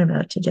talking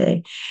about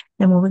today.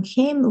 And what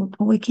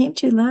we came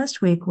to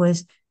last week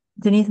was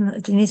Denise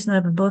and I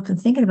have both been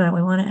thinking about it.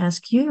 We want to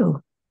ask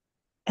you,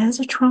 as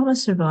a trauma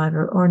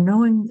survivor, or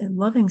knowing and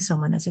loving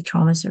someone as a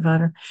trauma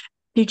survivor,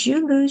 did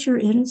you lose your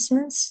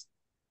innocence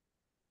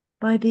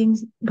by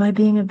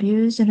being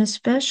abused? And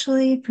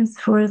especially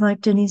for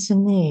like Denise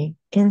and me,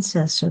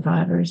 incest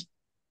survivors,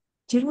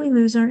 did we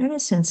lose our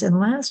innocence? And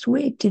last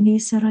week,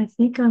 Denise said, I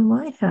think I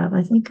might have.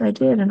 I think I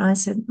did. And I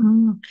said,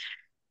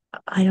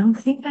 I don't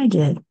think I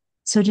did.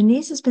 So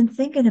Denise has been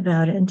thinking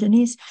about it. And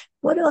Denise,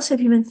 what else have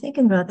you been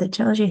thinking about that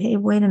tells you, hey,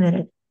 wait a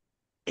minute,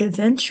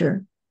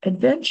 adventure,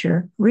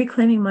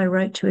 reclaiming my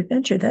right to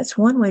adventure? That's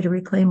one way to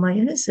reclaim my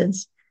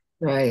innocence.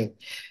 Right.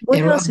 What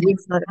And else have you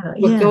thought about?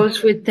 what Yeah.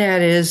 goes with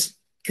that is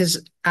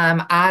because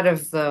I'm out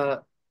of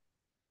the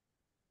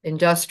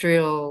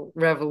industrial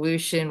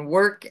revolution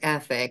work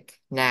ethic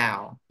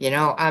now.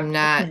 I'm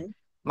not, Okay.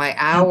 my Yeah.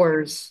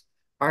 hours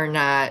are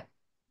not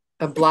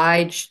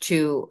obliged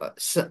to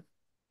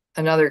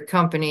another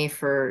company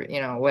for,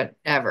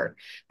 whatever.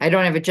 I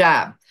don't have a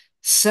job.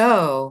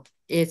 So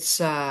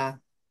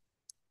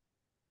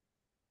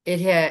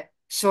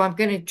so I'm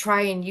going to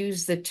try and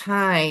use the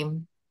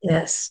time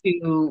Yes.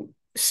 to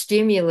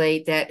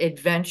stimulate that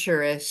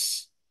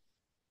adventurous.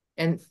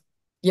 And,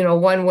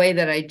 one way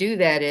that I do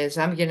that is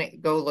I'm going to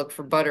go look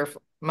for butter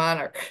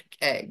monarch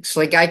eggs.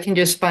 Like I can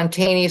just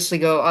spontaneously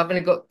go, I'm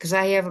going to go, because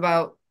I have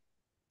about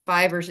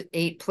 5 or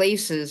 8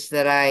 places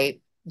that I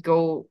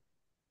go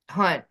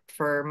hunt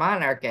for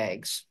monarch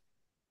eggs.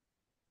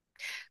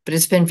 But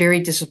it's been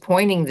very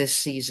disappointing this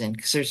season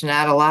because there's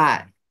not a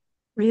lot.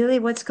 Really?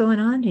 What's going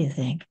on, do you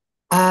think?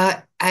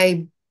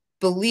 I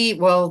believe,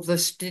 well, the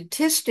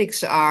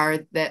statistics are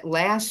that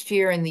last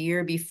year and the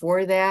year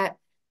before that,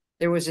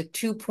 there was a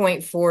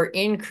 2.4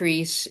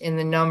 increase in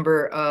the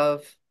number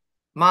of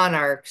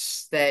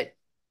monarchs that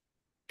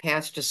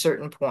passed a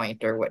certain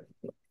point or what,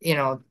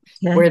 Okay.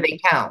 where they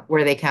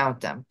count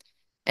them.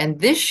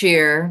 And this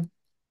year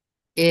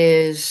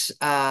is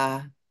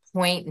zero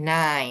point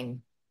 0.9.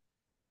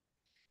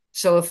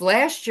 So if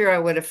last year I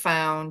would have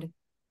found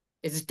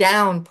it's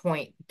down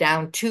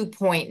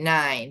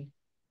 2.9.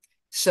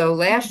 So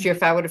last year,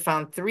 if I would have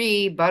found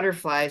 3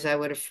 butterflies,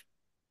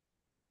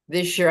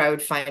 this year I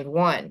would find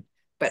one.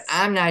 But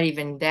I'm not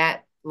even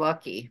that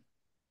lucky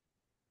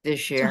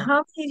this So year.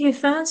 how many have you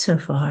found so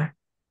far?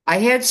 I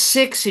had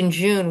 6 in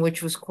June,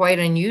 which was quite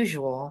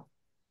unusual,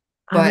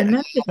 I but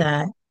remember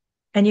that.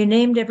 And you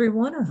named every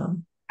one of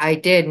them. I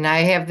did, and I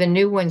have the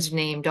new ones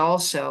named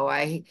also.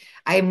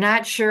 I'm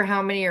not sure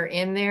how many are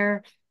in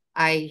there.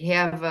 I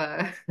have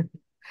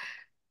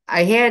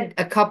I had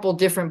a couple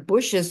different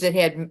bushes that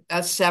had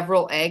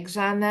several eggs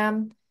on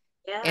them.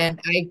 Yeah. And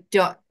I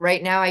don't,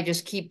 right now, I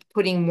just keep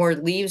putting more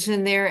leaves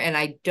in there,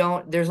 and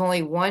there's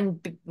only one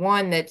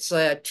that's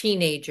a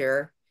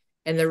teenager,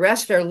 and the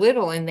rest are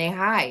little and they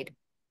hide.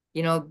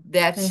 They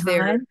That's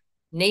their hide. Oh, it's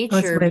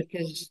nature wait.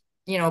 because,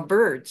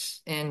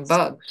 birds and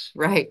bugs,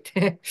 right?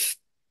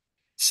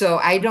 So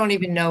I don't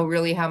even know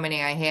really how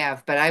many I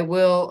have, but I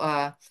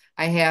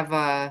have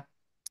a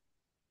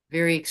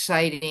very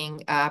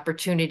exciting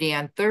opportunity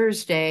on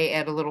Thursday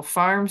at a little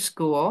farm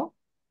school,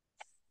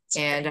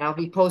 and I'll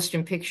be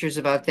posting pictures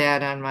about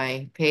that on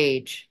my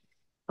page.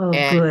 Oh,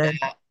 And good.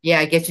 yeah,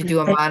 I get to do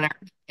a And- monarch.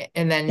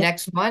 And then and-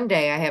 next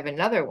Monday, I have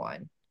another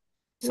one.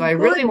 So well, I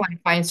really good. want to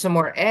find some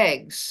more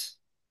eggs,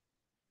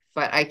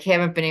 but I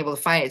haven't been able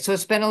to find it. So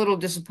it's been a little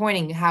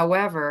disappointing.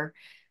 However,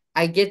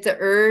 I get the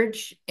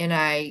urge and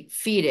I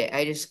feed it.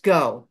 I just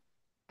go.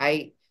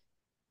 I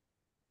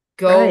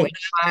go and Right.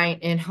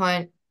 find and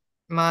hunt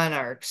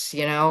monarchs,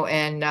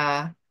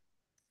 and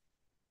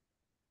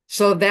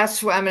so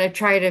that's what I'm going to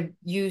try to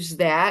use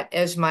that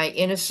as my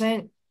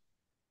innocent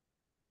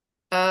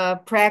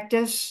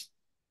practice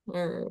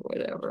or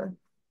whatever.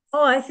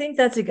 Oh, I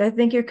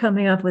think you're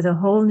coming up with a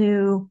whole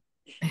new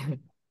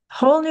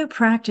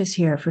practice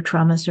here for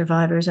trauma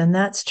survivors, and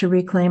that's to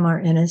reclaim our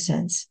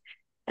innocence.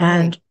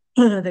 Right,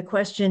 And the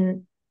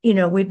question,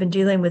 we've been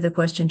dealing with the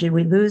question, did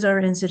we lose our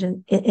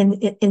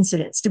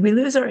incidents? Did we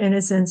lose our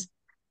innocence?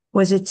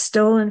 Was it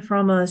stolen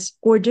from us,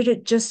 or did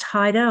it just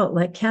hide out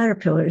like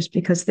caterpillars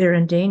because they're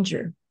in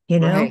danger, you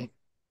know? right,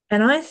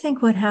 And I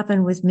think what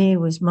happened with me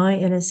was my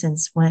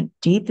innocence went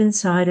deep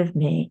inside of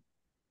me.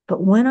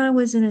 But when I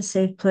was in a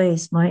safe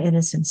place, my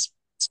innocence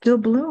still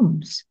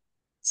blooms,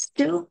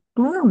 still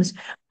blooms.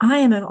 I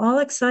am all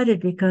excited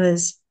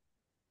because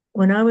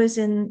when I was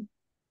in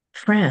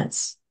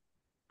France,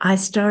 I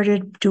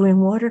started doing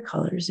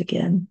watercolors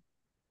again.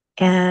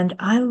 And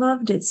I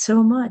loved it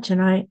so much.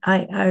 And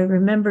I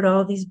remembered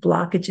all these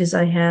blockages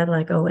I had,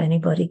 like, oh,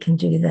 anybody can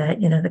do that,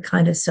 the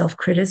kind of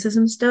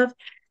self-criticism stuff.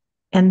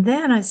 And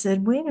then I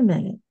said, wait a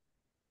minute.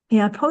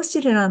 Yeah, I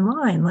posted it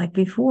online like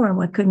before,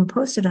 and I couldn't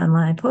post it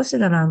online. I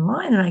posted it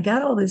online and I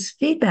got all this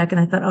feedback,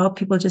 and I thought, oh,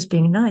 people just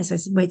being nice. I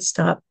said, wait,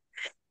 stop.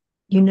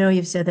 You know,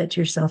 you've said that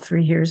to yourself for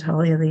years,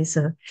 Holly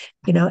Elisa.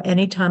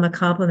 Anytime a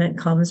compliment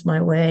comes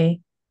my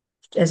way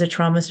as a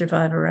trauma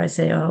survivor, I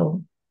say,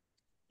 oh,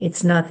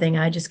 it's nothing.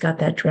 I just got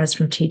that dress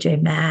from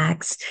TJ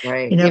Maxx.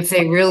 Right. You know, If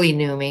they really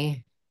knew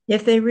me.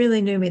 if they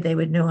really knew me, they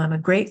would know I'm a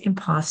great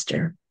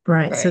imposter.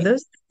 Right. So Right.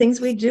 those are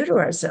things we do to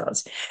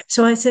ourselves.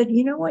 So I said,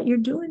 you know what? You're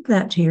doing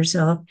that to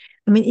yourself.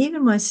 I mean,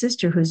 even my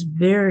sister, who's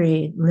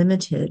very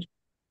limited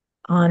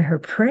on her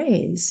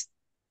praise,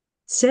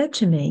 said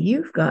to me,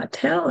 you've got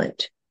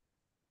talent.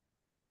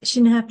 She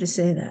didn't have to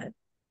say that.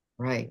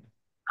 Right.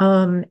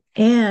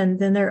 And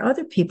then there are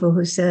other people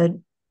who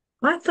said,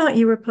 I thought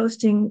you were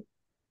posting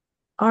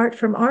art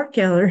from art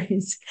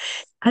galleries.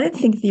 I didn't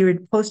think you were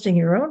posting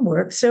your own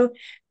work. So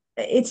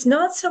it's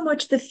not so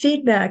much the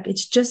feedback,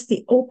 it's just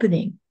the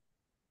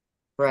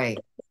Right.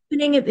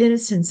 opening of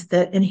innocence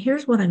that, and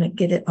here's what I'm going to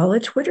get it all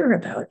at Twitter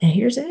about. And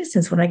here's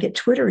innocence when I get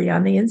twittery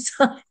on the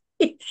inside.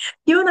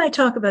 You and I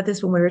talk about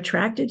this when we're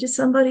attracted to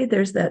somebody.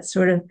 There's that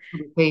sort of,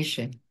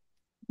 Patient.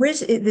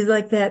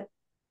 like that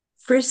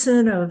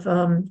frisson of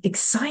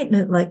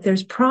excitement, like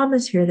there's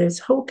promise here, there's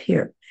hope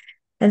here.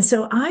 And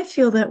so I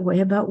feel that way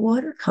about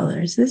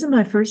watercolors. This is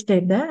my first day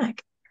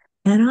back.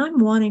 And I'm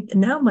wanting,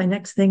 now my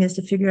next thing is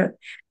to figure out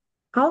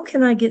how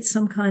can I get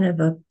some kind of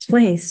a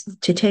place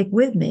to take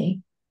with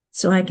me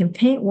so I can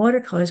paint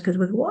watercolors? Because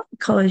with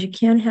watercolors, you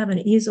can't have an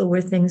easel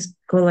where things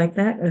go like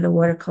that or the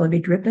watercolor be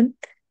dripping.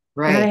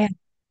 Gotta Right. have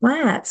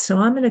flat. So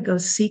I'm going to go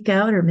seek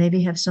out or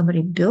maybe have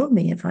somebody build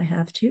me if I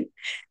have to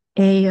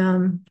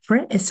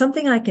it's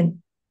something I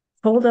can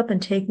fold up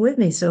and take with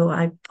me. So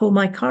I pull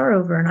my car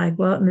over and I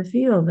go out in the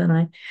field and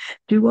I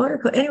do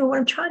watercolor. Anyway, what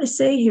I'm trying to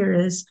say here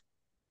is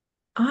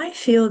I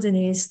feel,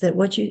 Denise, that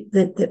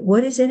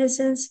what is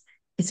innocence?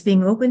 It's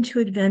being open to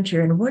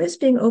adventure. And what is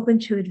being open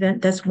to adventure?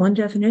 That's one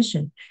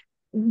definition.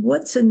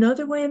 What's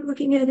another way of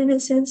looking at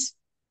innocence?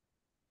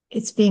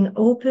 It's being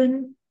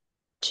open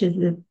to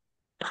the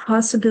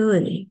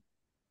possibility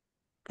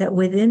that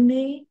within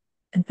me,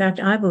 in fact,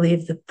 I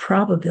believe the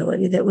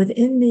probability that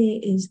within me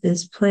is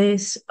this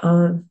place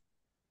of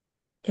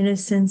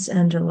innocence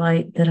and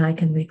delight that I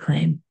can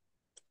reclaim.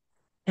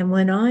 And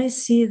when I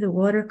see the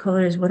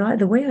watercolors,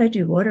 the way I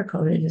do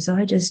watercolors is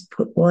I just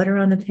put water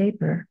on the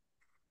paper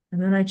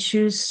and then I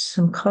choose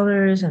some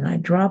colors and I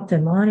drop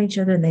them on each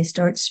other and they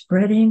start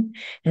spreading.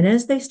 And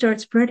as they start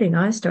spreading,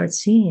 I start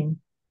seeing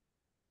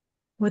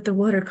what the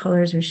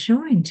watercolors are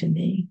showing to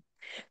me.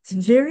 It's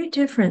very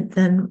different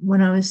than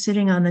when I was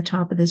sitting on the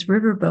top of this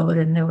riverboat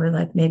and there were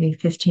like maybe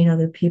 15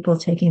 other people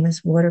taking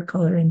this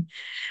watercoloring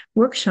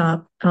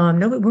workshop.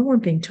 No, we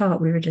weren't being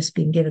taught, we were just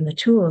being given the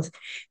tools.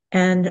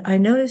 And I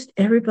noticed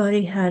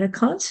everybody had a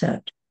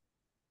concept.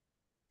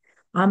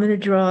 I'm going to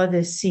draw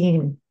this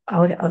scene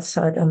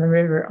outside on the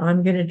river.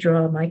 I'm going to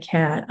draw my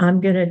cat. I'm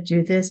going to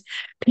do this.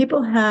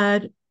 People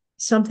had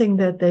something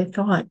that they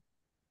thought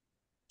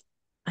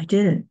I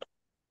didn't.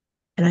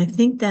 And I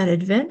think that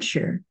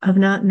adventure of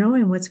not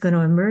knowing what's going to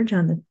emerge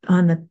on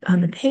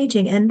the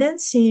paging and then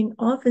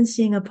often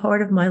seeing a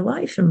part of my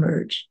life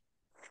emerge.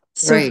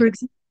 So for Right.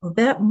 example,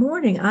 that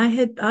morning I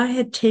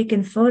had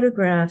taken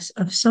photographs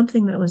of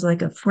something that was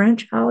like a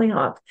French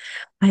hollyhock.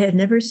 I had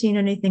never seen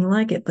anything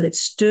like it, but it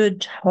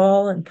stood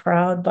tall and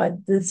proud by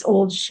this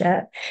old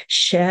shed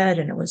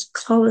and it was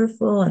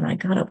colorful. And I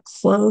got up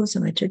close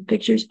and I took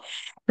pictures.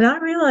 And I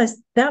realized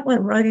that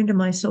went right into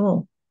my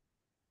soul.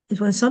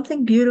 Is when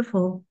something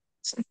beautiful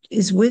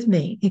is with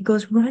me, it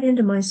goes right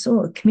into my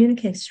soul. It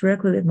communicates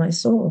directly with my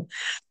soul.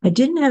 I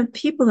didn't have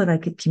people that I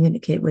could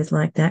communicate with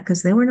like that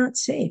because they were not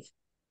safe.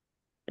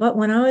 But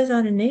when I was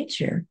out in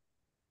nature,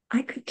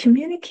 I could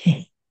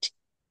communicate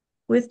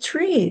with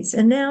trees.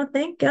 And now,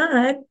 thank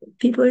God,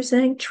 people are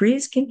saying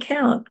trees can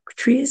count,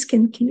 trees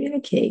can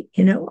communicate.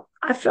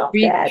 I felt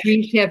that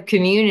Trees have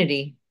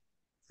community.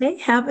 they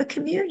have a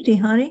community,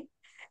 honey.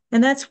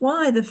 And that's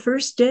why the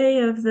first day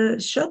of the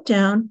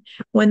shutdown,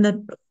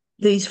 when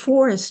these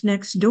forests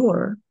next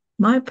door,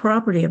 my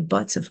property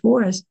abuts a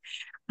forest,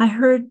 I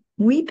heard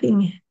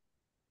weeping,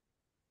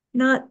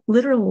 not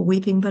literal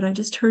weeping, but I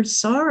just heard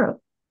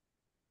sorrow.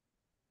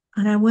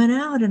 And I went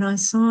out and I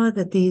saw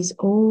that these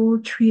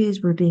old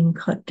trees were being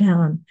cut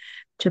down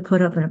to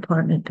put up an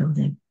apartment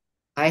building.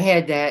 I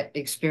had that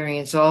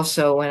experience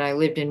also when I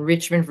lived in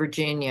Richmond,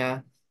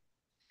 Virginia.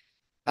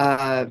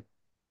 Uh,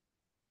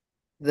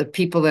 the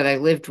people that I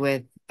lived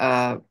with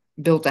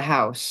built a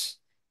house.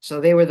 So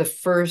they were the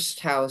first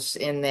house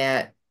in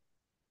that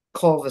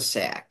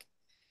cul-de-sac.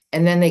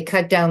 And then they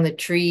cut down the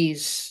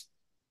trees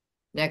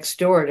next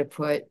door to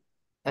put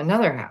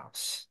another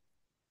house.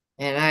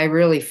 And I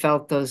really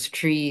felt those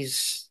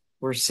trees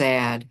were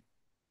sad.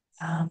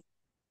 Um,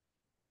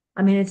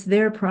 I mean, it's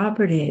their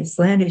property. It's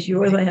land is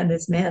your Right. land.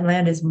 It's man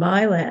land is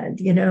my land.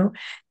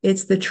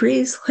 It's the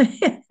trees'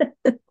 land,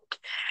 which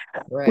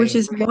Right.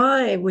 is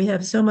why we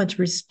have so much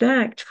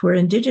respect for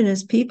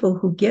indigenous people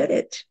who get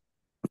it.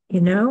 you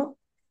know?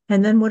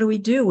 And then what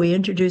do? We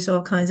introduce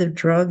all kinds of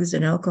drugs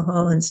and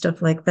alcohol and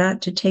stuff like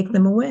that to take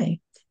them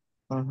away.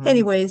 Hmm.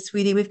 Anyway,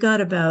 sweetie, we've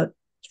got about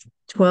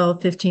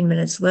 12, 15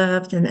 minutes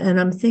left. And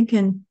I'm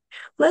thinking,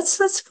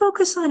 Let's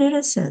focus on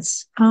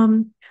innocence.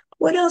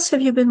 What else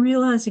have you been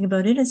realizing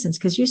about innocence?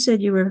 Because you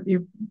said you were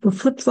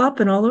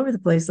flip-flopping all over the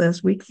place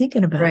last week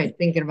thinking about Right, it.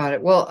 thinking about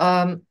it.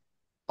 Well,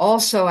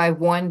 also I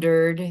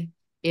wondered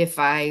if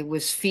I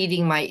was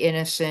feeding my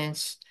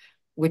innocence,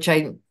 which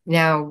I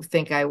now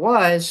think I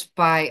was,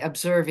 by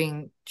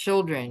observing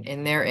children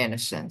in their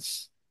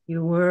innocence.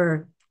 You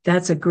were.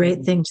 That's a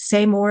great thing.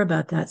 Say more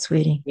about that,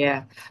 sweetie.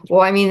 Yeah.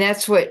 Well, I mean,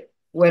 that's what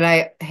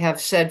I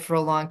have said for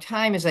a long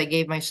time is I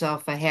gave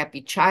myself a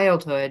happy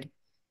childhood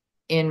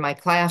in my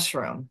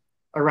classroom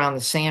around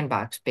the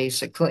sandbox,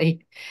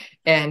 basically.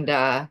 And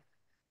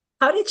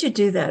How did you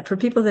do that for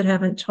people that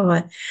haven't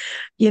taught?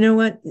 You know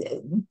what?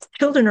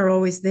 Children are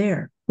always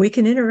there. We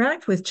can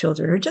interact with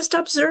children or just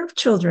observe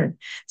children.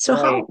 So,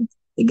 right. how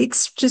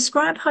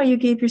describe how you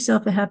gave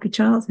yourself a happy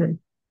childhood?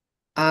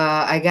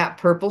 I got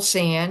purple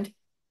sand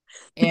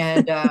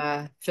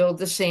and filled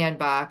the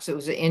sandbox. It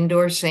was an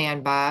indoor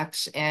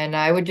sandbox, and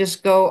I would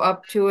just go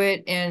up to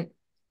it and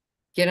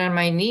get on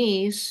my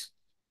knees.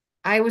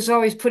 I was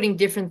always putting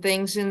different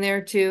things in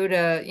there too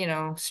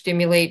to,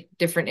 stimulate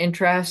different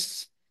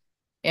interests.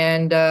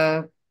 And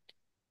I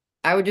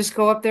would just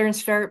go up there and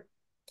start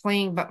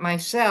playing by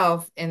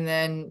myself, and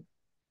then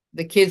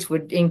the kids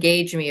would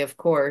engage me, of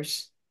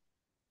course,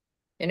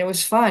 and it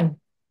was fun.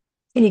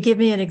 Can you give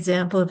me an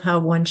example of how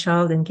one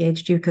child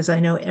engaged you? Because I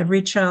know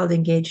every child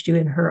engaged you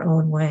in her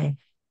own way.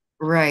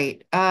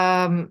 Right.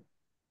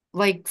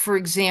 Like for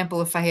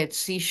example, if I had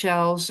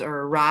seashells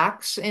or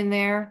rocks in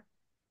there,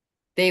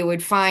 they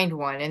would find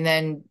one and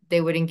then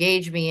they would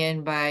engage me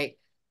in by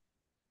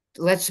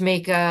let's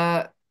make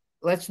a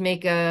let's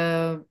make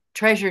a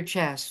treasure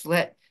chest.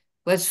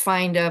 Let's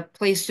find a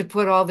place to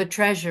put all the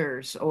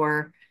treasures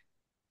or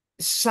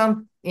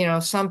something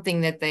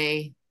that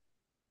they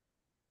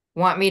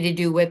want me to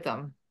do with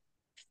them.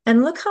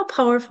 And look how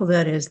powerful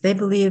that is. They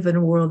believe in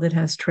a world that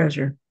has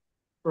treasure,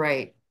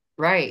 Right.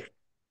 Right.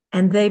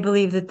 and they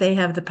believe that they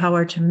have the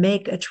power to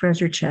make a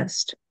treasure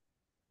chest.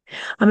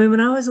 I mean, when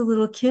I was a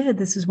little kid,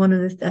 this is one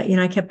of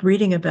I kept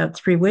reading about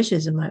three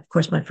wishes. And of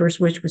course, my first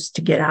wish was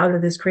to get out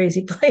of this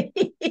crazy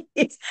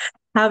place,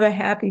 have a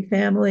happy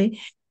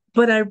family.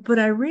 But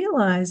I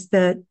realized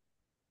that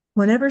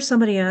whenever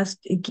somebody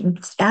asked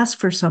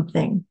for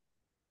something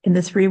in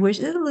the three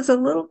wishes, it was a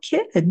little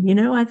kid,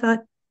 I thought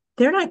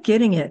they're not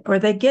getting it, or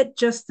they get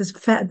just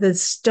the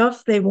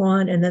stuff they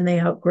want and then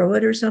they outgrow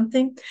it or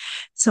something.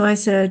 So I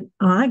said,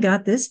 oh, I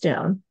got this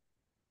down.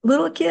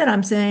 Little kid,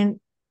 I'm saying,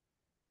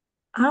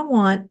 I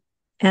want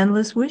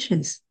endless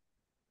wishes.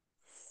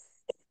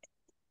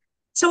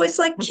 So it's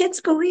like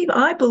kids believe.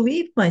 I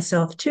believe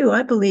myself too.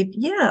 I believe,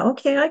 yeah,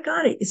 okay, I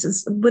got it. It's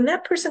just, when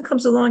that person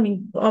comes along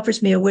and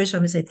offers me a wish,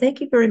 I'm going to say,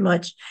 thank you very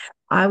much.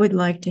 I would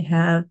like to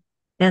have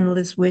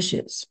endless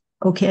wishes.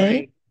 Okay.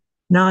 Right.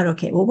 Not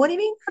okay. Well, what do you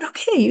mean? Not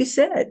okay. You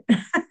said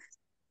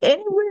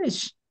any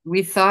wish.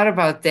 We thought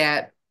about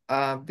that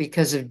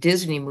because of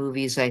Disney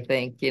movies, I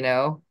think,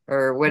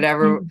 or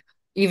whatever,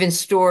 even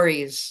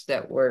stories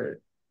that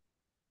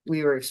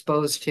we were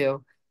exposed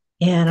to.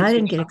 Yeah, and I It's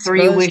didn't get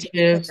three exposed to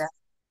any of that. wishes.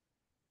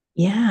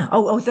 Yeah.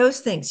 Oh, those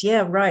things.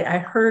 Yeah, right. I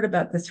heard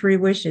about the three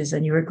wishes,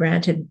 and you were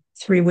granted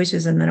three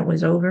wishes, and then it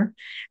was over,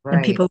 and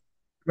Right. people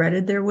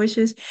regretted their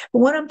wishes. But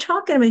what I'm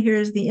talking about here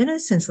is the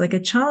innocence. Like a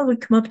child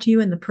would come up to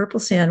you in the purple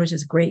sand, which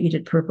is great. You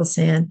did purple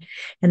sand,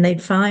 and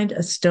they'd find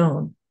a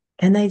stone,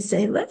 and they'd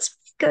say, "Let's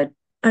make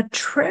a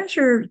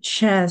treasure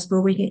chest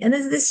where we can." And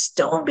this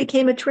stone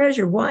became a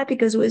treasure. Why?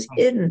 Because it was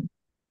hidden,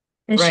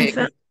 and she Right.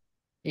 found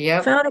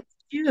Yep. found it with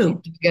She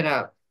you. took it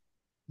up.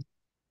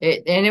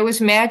 And it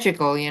was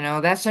magical,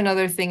 That's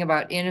another thing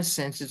about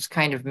innocence. It's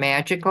kind of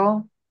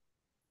magical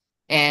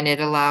and it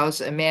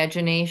allows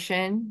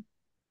imagination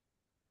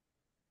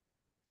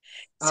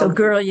So, of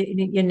girl,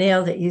 you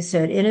nailed it. You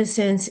said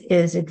innocence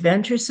is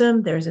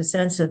adventuresome. There's a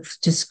sense of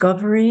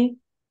discovery.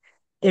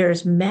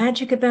 There's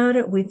magic about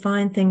it. We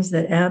find things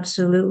that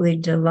absolutely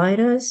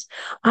delight us.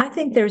 I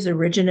think there's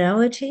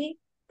originality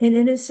in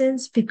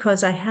innocence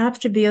because I have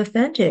to be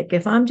authentic.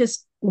 If I'm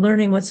just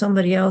learning what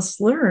somebody else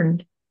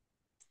learned,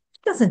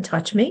 it doesn't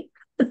touch me.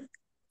 But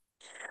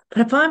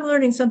if I'm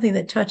learning something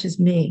that touches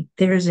me,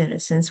 there's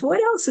innocence.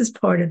 What else is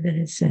part of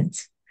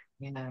innocence?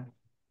 yeah.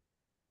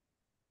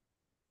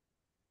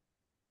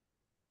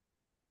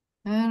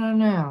 I don't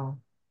know.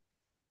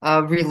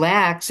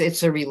 Relax.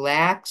 It's a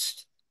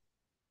relaxed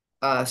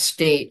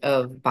state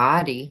of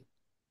body.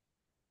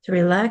 The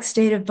relaxed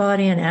state of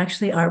body, and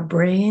actually our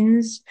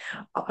brains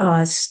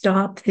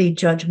stop the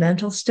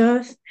judgmental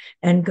stuff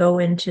and go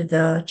into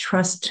the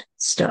trust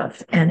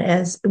stuff. And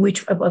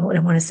what I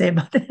want to say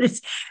about that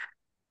is,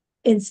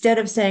 instead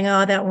of saying,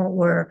 oh, that won't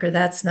work, or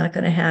that's not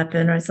going to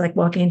happen, or it's like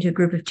walking into a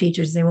group of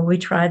teachers and saying, well, we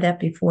tried that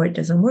before, it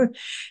doesn't work.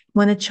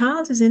 When a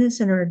child is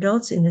innocent or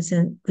adult's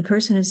innocent, the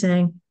person is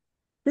saying,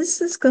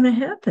 this is going to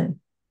happen.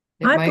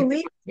 It I might,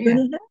 believe it's yeah.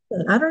 going to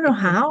happen. I don't know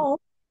how.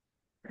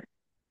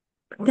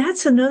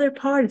 That's another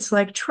part. It's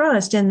like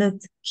trust. And the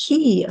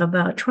key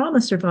about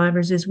trauma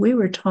survivors is we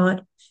were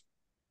taught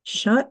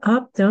shut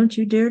up. Don't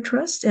you dare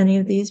trust any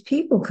of these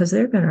people because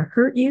they're going to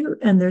hurt you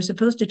and they're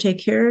supposed to take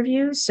care of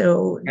you.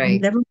 So Right.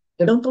 never,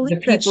 The don't believe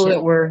the that people shit.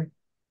 that were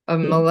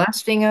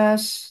molesting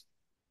us,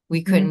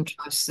 we Mhm. couldn't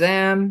trust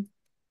them.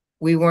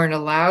 We weren't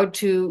allowed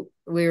to,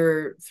 we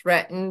were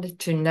threatened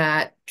to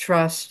not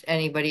trust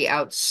anybody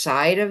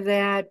outside of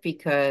that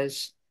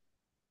because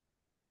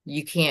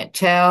you can't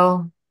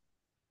tell.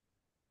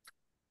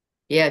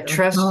 Yeah,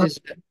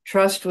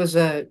 trust was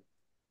a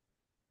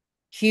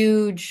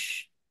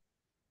huge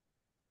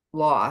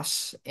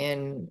loss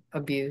in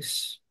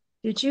abuse.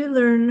 What did you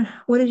learn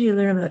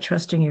about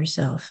trusting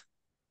yourself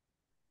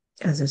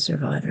as a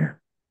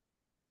survivor?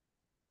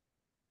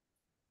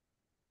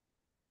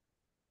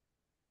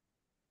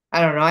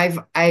 I don't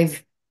know.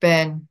 I've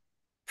been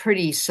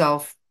pretty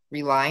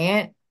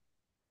self-reliant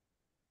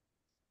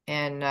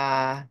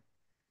and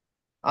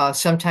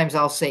sometimes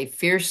I'll say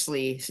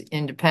fiercely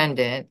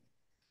independent,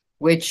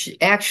 which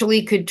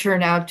actually could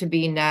turn out to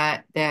be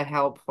not that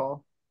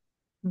helpful.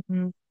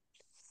 Mhm.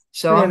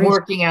 So But I'm every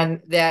working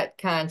on that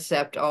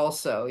concept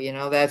also.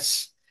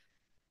 That's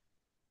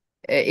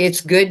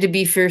it's good to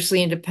be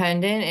fiercely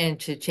independent and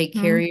to take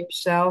care Mhm. of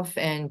yourself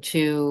and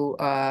to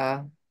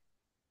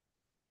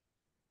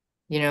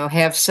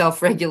have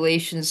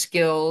self-regulation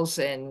skills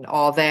and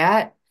all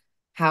that.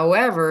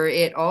 However,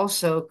 it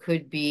also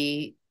could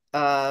be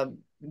a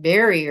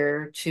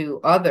barrier to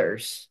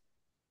others.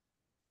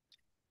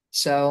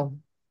 So,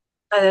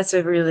 That's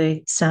a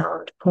really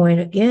sound point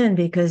again,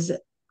 because if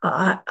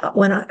I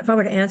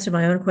were to answer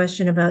my own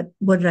question about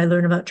what did I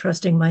learn about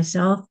trusting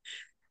myself,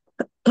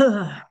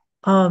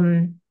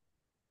 um,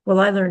 well,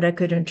 I learned I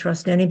couldn't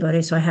trust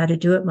anybody, so I had to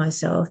do it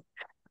myself.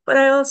 But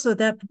I also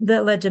that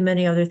led to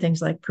many other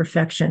things like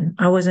perfection.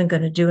 I wasn't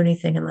going to do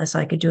anything unless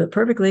I could do it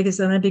perfectly, because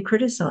then I'd be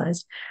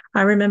criticized.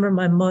 I remember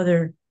my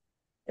mother,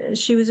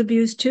 she was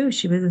abused too.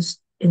 She was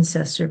an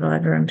incest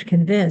survivor, I'm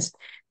convinced.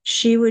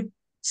 She would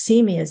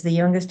see me as the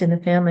youngest in the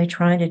family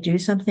trying to do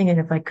something. And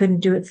if I couldn't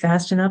do it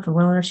fast enough or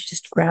well enough, she'd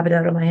just grab it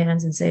out of my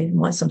hands and say, "You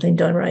want something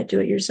done right, do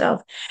it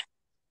yourself."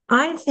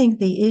 I think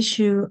the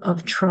issue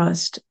of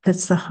trust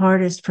that's the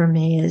hardest for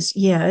me is,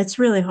 yeah, it's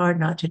really hard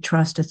not to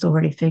trust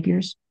authority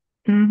figures.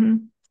 Hmm.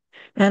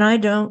 And I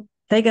don't,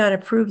 they got to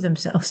prove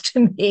themselves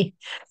to me.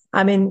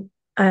 I mean,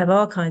 I have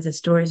all kinds of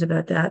stories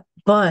about that,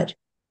 but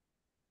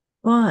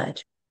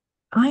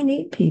I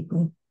need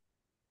people.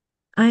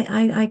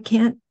 I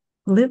can't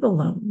live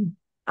alone.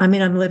 I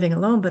mean, I'm living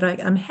alone, but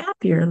I'm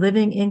happier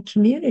living in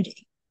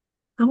community.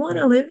 I want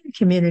to live in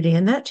community,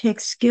 and that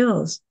takes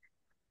skills.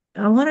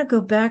 I want to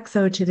go back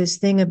though to this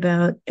thing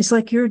about it's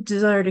like your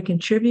desire to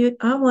contribute.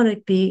 I want to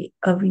be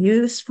a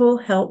useful,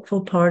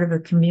 helpful part of a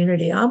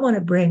community. I want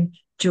to bring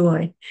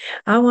joy.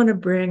 I want to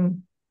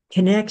bring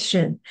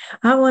connection.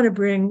 I want to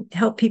bring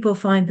help people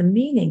find the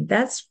meaning.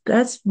 That's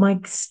my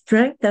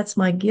strength. That's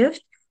my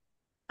gift.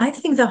 I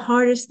think the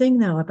hardest thing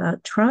though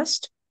about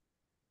trust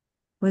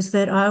was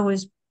that I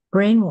was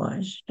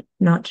brainwashed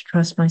not to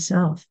trust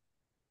myself.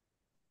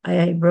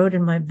 I wrote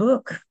in my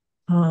book,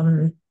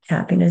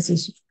 Happiness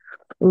is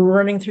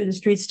Running Through the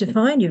Streets to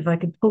Find You. If I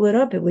could pull it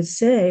up, it would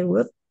say,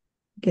 whoop,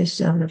 I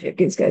guess I don't know if you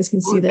guys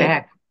can pull see it that.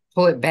 back,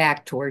 pull it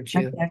back towards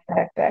Back, you. back,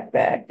 back, back,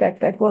 back, back,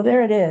 back. Well,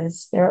 there it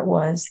is. There it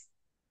was.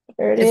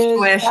 There it It's is.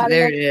 flash. Got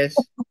There it. it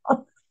is.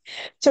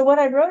 So what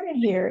I wrote in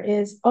here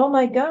is, oh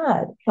my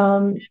God.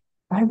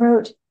 I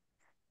wrote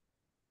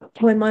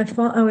when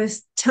I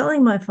was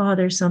telling my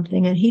father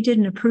something and he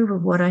didn't approve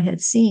of what I had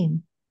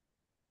seen.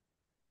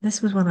 This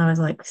was when I was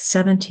like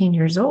 17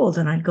 years old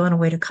and I'd gone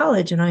away to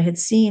college and I had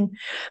seen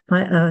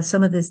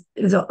some of this,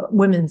 it was a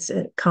women's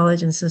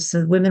college. And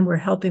so women were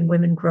helping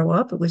women grow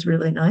up. It was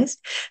really nice.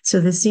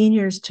 So the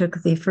seniors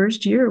took the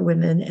first year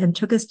women and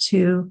took us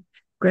to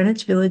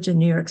Greenwich Village in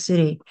New York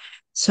City.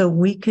 So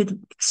we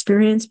could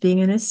experience being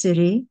in a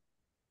city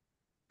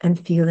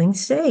and feeling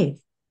safe.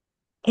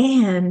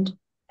 And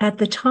at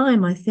the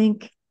time, I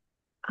think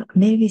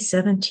maybe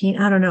 17,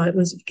 I don't know, it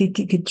was, you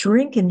could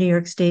drink in New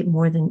York State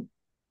more than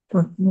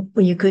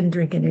well, you couldn't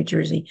drink in New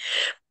Jersey.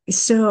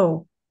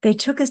 So they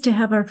took us to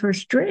have our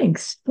first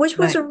drinks, which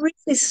was a Right.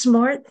 really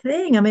smart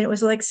thing. I mean, it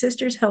was like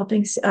sisters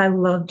helping. I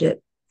loved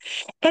it.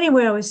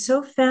 Anyway, I was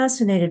so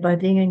fascinated by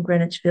being in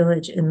Greenwich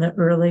Village in the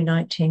early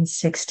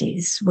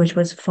 1960s, which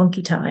was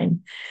funky town.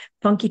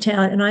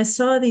 And I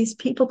saw these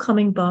people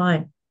coming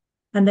by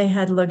and they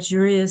had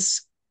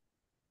luxurious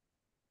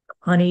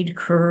honeyed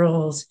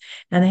curls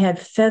and they had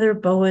feather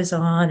boas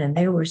on and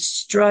they were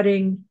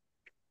strutting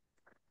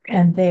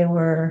and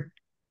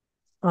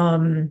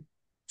um,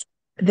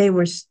 they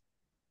were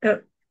uh,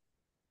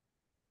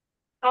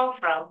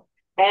 from.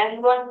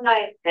 And one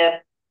night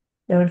that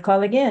they would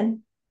call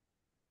again.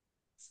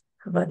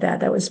 How about that?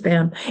 That was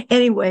spam.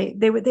 Anyway,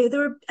 they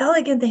were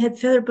elegant. They had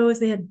feather bows.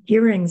 They had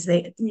earrings.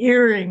 They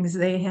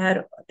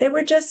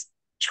were just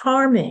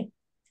charming.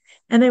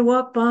 And they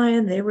walked by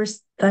and they were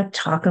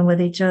talking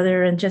with each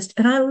other and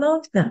I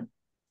loved them.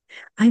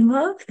 I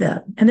loved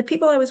them. And the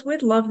people I was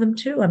with loved them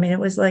too. I mean, it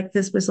was like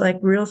this was like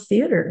real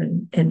theater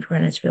in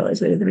Greenwich Village.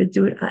 They were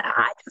doing.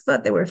 I just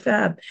thought they were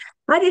fab.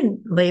 I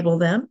didn't label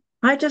them.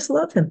 I just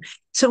love them.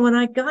 So when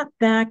I got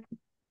back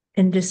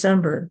in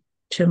December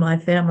to my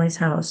family's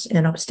house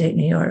in upstate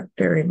New York,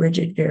 very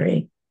rigid,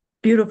 very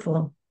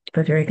beautiful,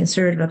 but very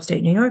conservative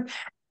upstate New York,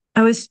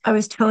 I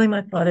was telling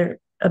my father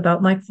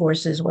about my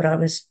courses, what I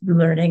was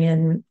learning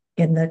in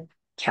the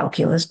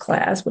calculus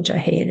class, which I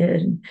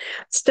hated, and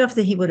stuff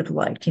that he would have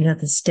liked,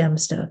 the STEM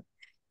stuff.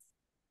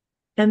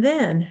 And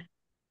then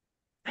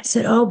I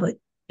said, oh, but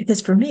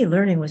because for me,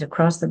 learning was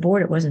across the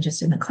board. It wasn't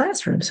just in the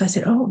classroom. So I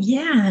said, oh,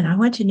 yeah. And I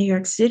went to New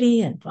York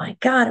City and my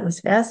God, it was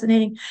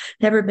fascinating.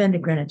 Never been to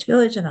Greenwich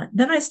Village. And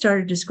then I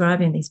started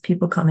describing these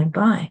people coming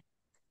by.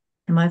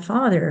 And my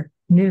father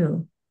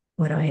knew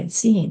what I had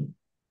seen,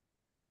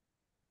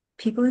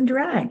 people in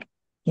drag,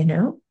 you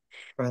know?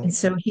 And Right.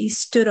 so he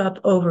stood up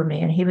over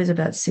me, and he was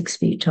about 6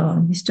 feet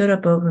tall. He stood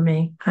up over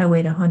me. I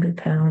weighed 100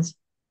 pounds,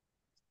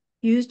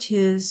 used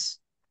his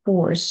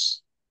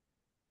force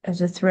as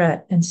a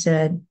threat, and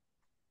said,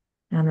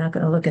 I'm not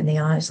going to look in the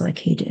eyes like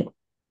he did.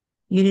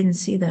 You didn't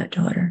see that,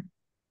 daughter.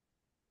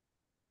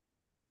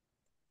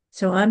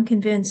 So I'm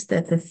convinced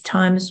that the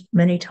times,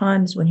 many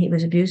times when he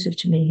was abusive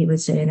to me, he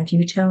would say, and if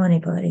you tell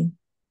anybody,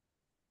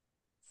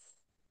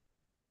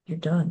 you're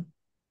done.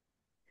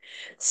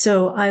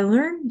 So I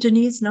learned,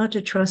 Denise, not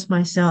to trust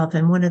myself.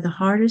 And one of the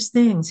hardest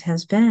things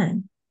has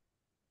been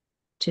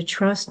to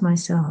trust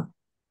myself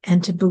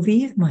and to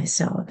believe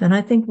myself. And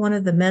I think one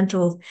of the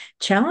mental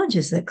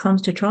challenges that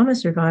comes to trauma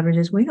survivors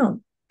is we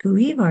don't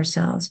believe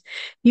ourselves.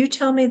 You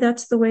tell me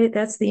that's the way,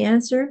 that's the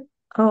answer.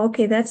 Oh,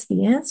 okay, that's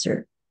the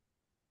answer.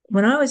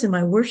 When I was in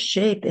my worst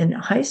shape in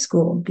high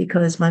school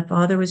because my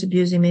father was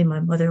abusing me, my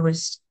mother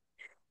was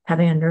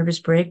having a nervous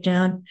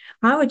breakdown,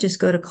 I would just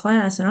go to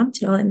class, and I'm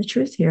telling the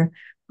truth here.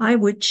 I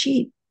would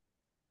cheat.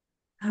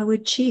 I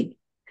would cheat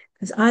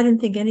because I didn't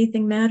think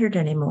anything mattered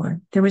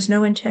anymore. There was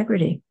no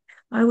integrity.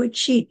 I would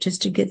cheat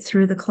just to get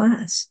through the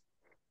class.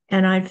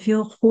 And I'd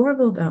feel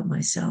horrible about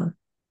myself.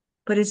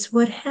 But it's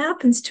what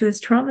happens to a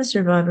trauma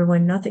survivor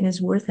when nothing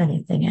is worth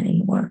anything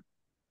anymore.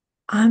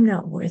 I'm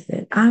not worth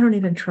it. I don't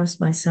even trust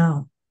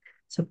myself.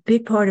 So, a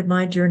big part of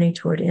my journey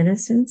toward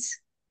innocence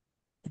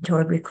and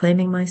toward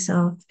reclaiming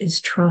myself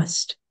is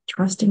trust,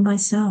 trusting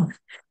myself.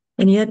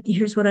 And yet,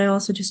 here's what I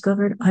also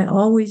discovered: I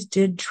always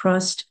did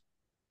trust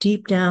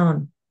deep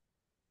down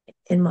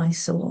in my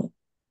soul.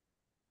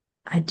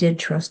 I did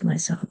trust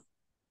myself.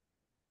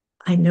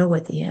 I know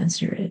what the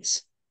answer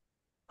is.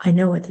 I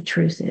know what the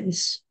truth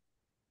is.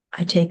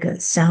 I take a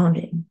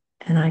sounding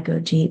and I go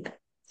deep.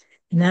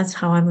 And that's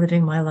how I'm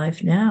living my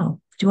life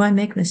now. Do I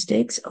make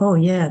mistakes? Oh,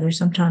 yeah. There's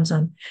sometimes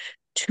I'm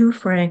too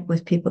frank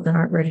with people that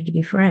aren't ready to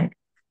be frank.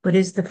 But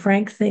is the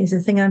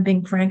thing I'm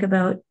being frank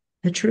about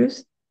the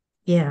truth?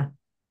 Yeah.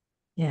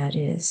 Yeah, it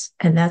is.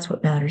 And that's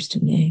what matters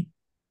to me.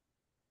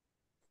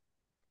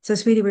 So,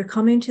 sweetie, we're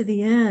coming to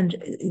the end.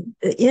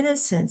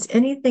 Innocence,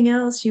 anything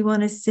else you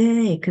want to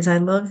say? Because I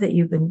love that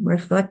you've been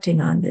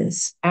reflecting on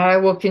this. I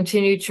will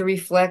continue to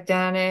reflect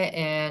on it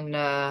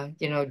and,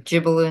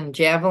 jibble and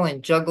javel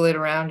and juggle it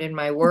around in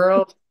my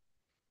world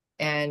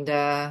and,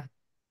 try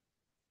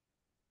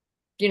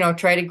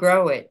to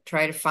grow it,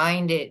 try to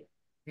find it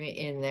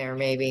in there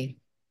maybe.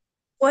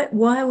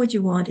 Why would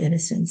you want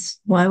innocence?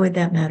 Why would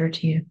that matter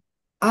to you?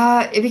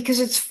 Because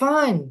it's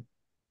fun.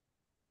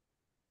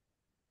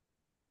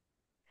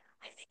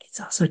 I think it's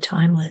also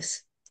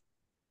timeless.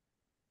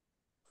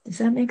 Does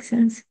that make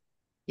sense?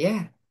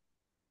 Yeah.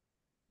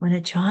 When a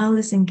child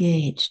is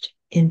engaged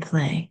in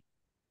play,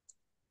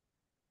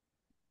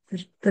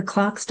 the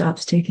clock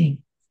stops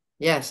ticking.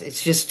 Yes,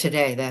 it's just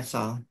today, that's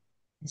all.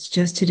 It's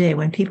just today.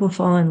 When people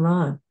fall in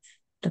love,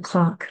 the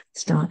clock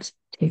stops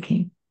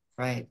ticking.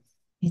 Right.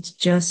 It's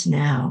just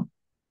now.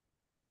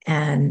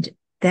 And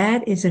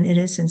that is an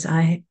innocence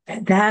I've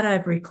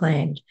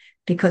reclaimed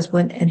because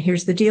and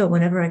here's the deal,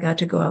 whenever I got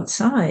to go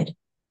outside,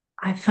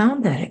 I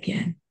found that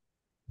again.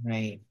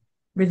 Right.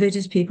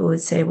 Religious people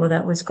would say, well,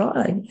 that was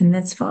God, and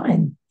that's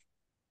fine.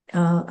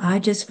 I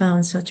just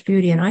found such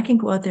beauty, and I can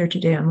go out there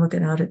today. I'm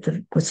looking out at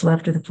what's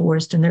left of the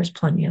forest, and there's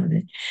plenty of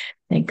it.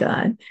 Thank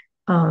God.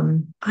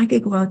 I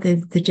could go out the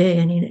day,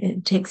 and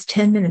it takes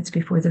 10 minutes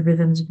before the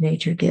rhythms of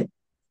nature get.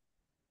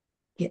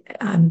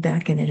 I'm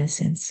back in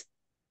innocence.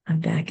 I'm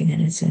back in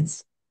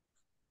innocence.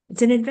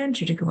 It's an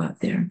adventure to go out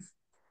there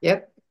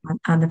Yep.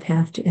 on the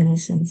path to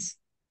innocence.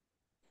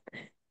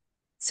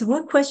 So,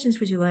 what questions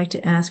would you like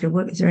to ask,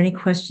 or is there any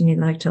question you'd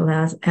like to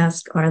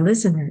ask our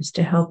listeners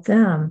to help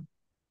them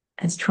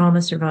as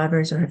trauma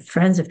survivors or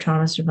friends of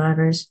trauma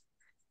survivors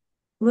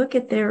look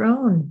at their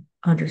own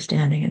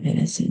understanding of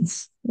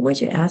innocence? What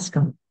would you ask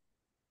them?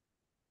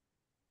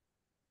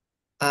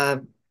 Uh,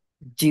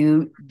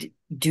 do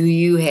do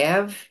you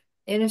have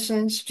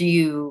innocence? Do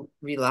you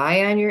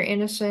rely on your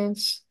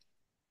innocence?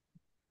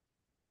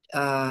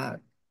 Uh,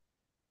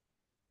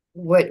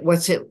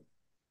 what's it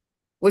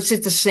what's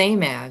it the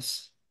same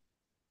as?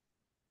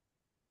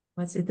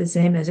 What's it the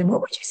same as? And what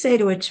would you say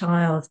to a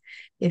child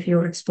if you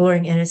were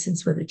exploring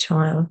innocence with a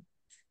child?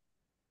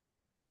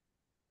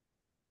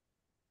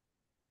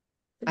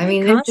 It's a I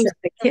big mean, concept,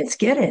 but kids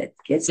get it.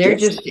 Kids they're get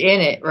just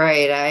in it,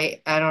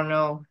 right? I don't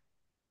know.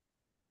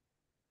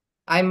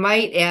 I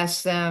might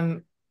ask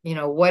them,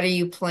 what are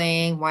you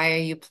playing? Why are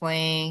you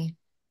playing?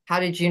 How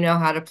did you know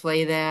how to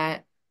play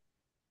that?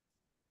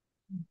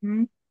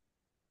 Mhm.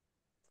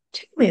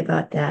 Tell me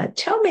about that.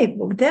 Tell me,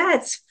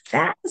 that's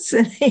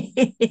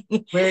fascinating.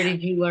 Where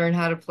did you learn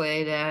how to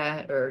play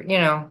that? Or,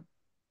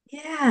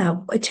 Yeah.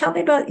 Tell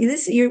me about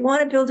this. You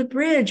want to build a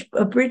bridge.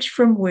 A bridge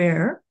from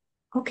where?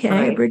 Okay. A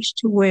right, bridge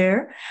to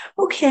where?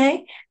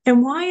 Okay.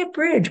 And why a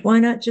bridge? Why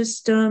not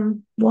just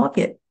walk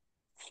it?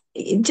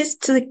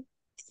 Just to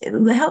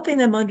helping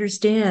them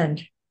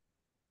understand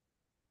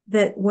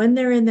that when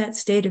they're in that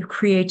state of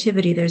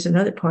creativity, there's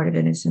another part of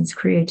innocence,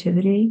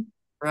 creativity,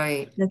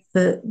 right, that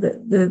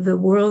the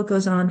world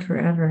goes on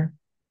forever.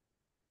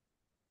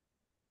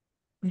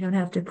 We don't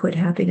have to put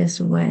happiness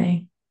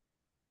away.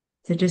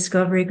 The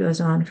discovery goes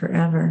on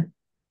forever.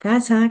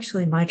 That's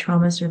actually my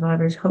trauma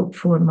survivors' hope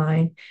for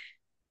my,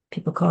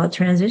 people call it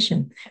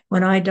transition.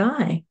 When I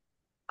die,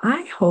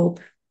 I hope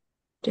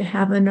to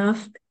have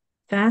enough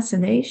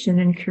fascination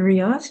and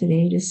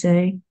curiosity to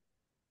say,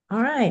 all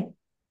right,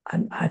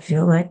 I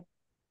feel like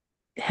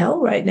hell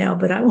right now,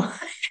 but I want,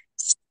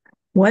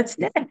 what's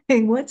next?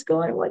 What's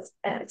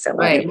next? I want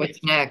right. to, What's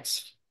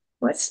next?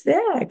 what's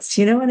next?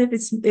 And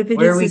if it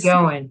Where are is we this,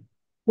 going?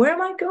 where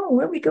am I going?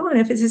 Where are we going?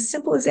 If it's as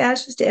simple as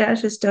ashes to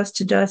ashes, dust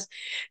to dust,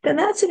 then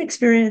that's an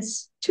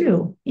experience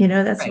too.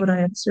 That's Right. what I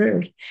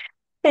observed.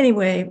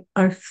 Anyway,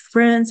 our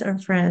friends.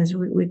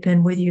 We've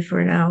been with you for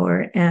an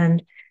hour,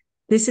 and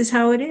this is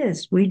how it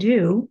is. We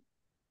do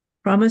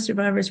trauma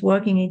survivors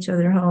walking each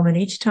other home, and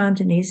each time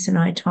Denise and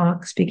I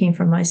talk, speaking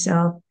for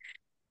myself,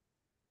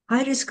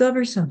 I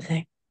discover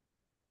something.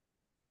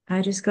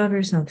 I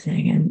discover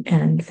something,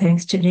 and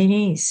thanks to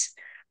Denise,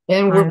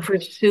 And we're I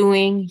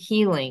pursuing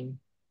healing.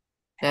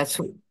 That's,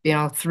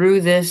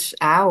 through this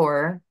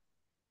hour,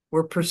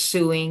 we're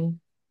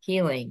pursuing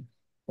healing.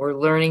 We're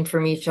learning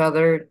from each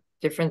other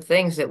different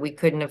things that we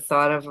couldn't have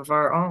thought of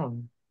our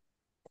own.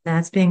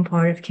 that's being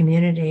part of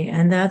community,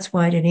 and that's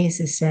why Denise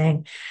is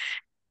saying.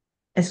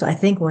 That's I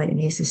think why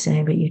Denise is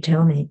saying, but you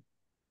tell me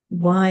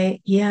why.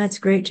 Yeah, it's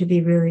great to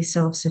be really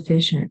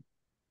self-sufficient,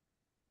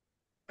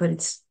 but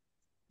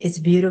it's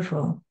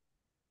beautiful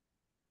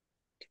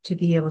to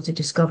be able to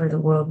discover the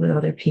world with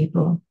other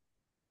people.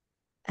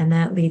 And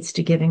that leads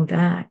to giving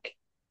back.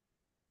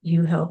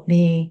 You help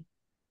me.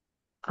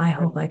 I Right.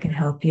 hope I can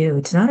help you.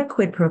 It's not a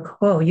quid pro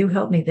quo. You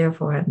help me,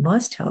 therefore I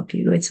must help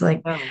you. It's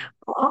like, No.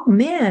 oh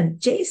man,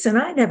 Jason,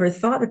 I never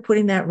thought of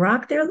putting that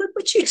rock there. Look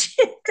what you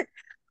did.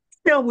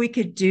 No, we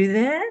could do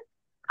that.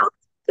 I'll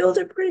build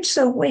a bridge.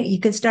 So wait, you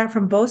can start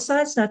from both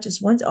sides, not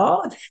just one.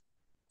 Oh,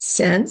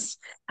 sense.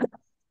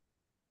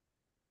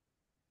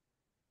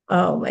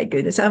 Oh my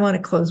goodness. I want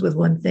to close with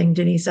one thing,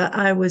 Denise.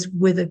 I was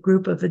with a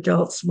group of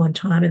adults one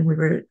time and we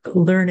were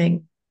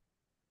learning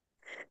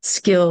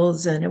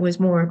skills, and it was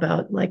more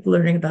about like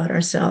learning about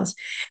ourselves.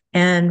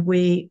 And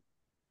we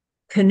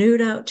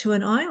canoed out to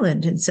an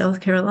island in South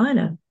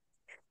Carolina.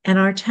 And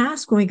our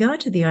task when we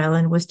got to the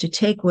island was to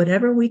take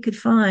whatever we could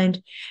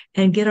find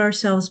and get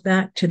ourselves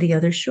back to the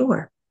other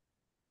shore.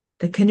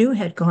 The canoe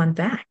had gone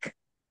back.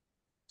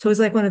 So it was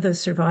like one of those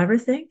survivor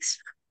things.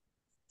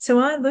 So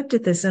I looked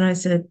at this and I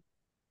said,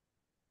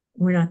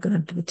 we're not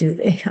going to do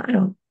that.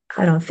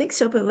 I don't think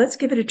so, but let's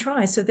give it a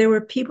try. So there were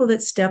people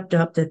that stepped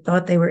up that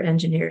thought they were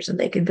engineers and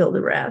they could build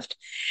a raft.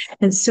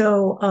 And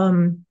so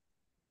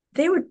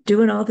they were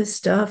doing all this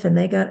stuff and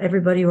they got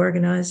everybody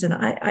organized. And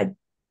I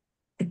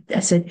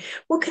said,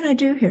 what can I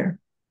do here?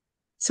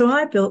 So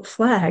I built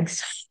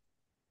flags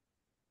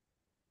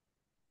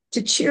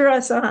to cheer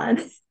us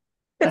on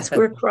as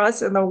we're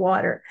crossing the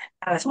water.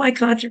 That's my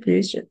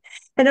contribution.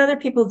 And other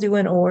people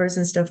doing oars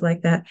and stuff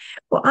like that.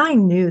 Well, I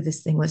knew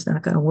this thing was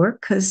not going to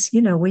work because,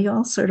 we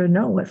all sort of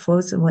know what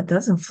floats and what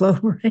doesn't float,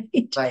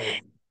 right?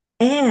 Right.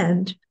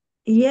 And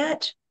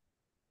yet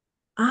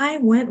I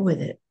went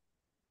with it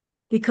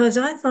because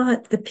I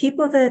thought the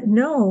people that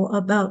know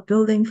about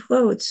building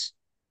floats,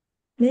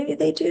 maybe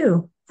they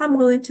do. I'm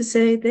willing to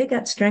say they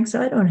got strengths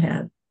I don't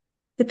have.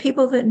 The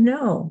people that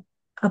know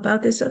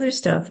about this other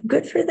stuff,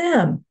 good for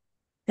them.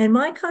 And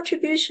my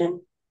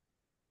contribution,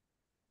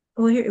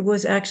 well, here it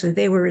was actually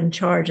they were in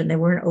charge and they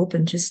weren't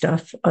open to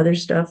stuff,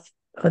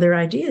 other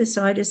ideas.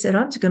 So I just said,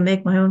 I'm just going to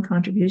make my own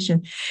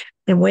contribution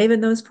and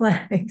waving those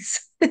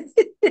flags.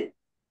 That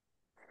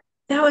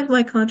was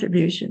my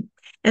contribution.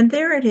 And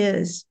there it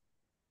is,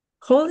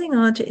 holding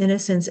on to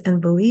innocence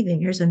and believing.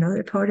 Here's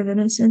another part of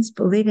innocence,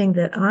 believing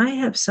that I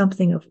have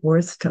something of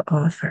worth to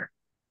offer.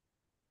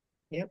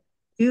 Yep.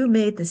 You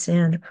made the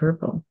sand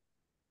purple.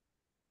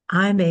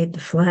 I made the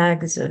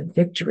flags of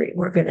victory.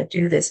 We're going to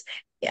do this.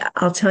 Yeah,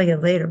 I'll tell you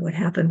later what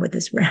happened with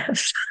this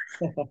raft.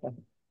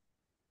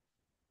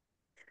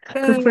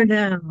 But for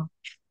now,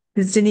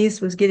 because Denise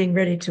was getting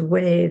ready to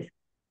wave,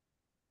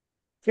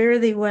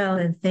 fairly well.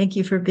 And thank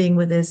you for being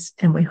with us.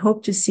 And we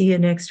hope to see you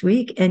next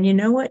week. And you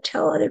know what?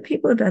 Tell other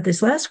people about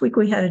this. Last week,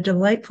 we had a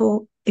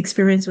delightful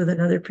experience with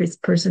another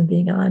person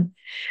being on.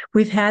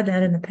 We've had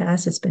that in the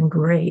past. It's been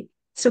great.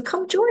 So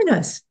come join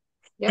us.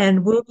 Yep.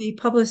 And we'll be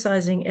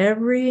publicizing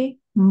every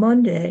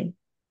Monday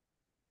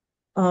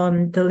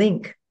the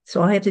link.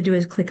 So all I have to do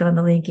is click on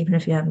the link, even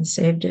if you haven't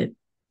saved it.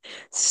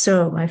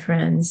 So, my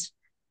friends,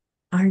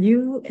 are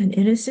you an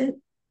innocent?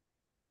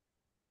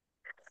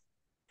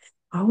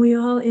 Are we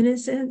all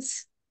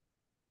innocents?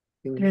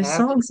 Do we There are have it?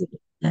 songs about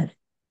that.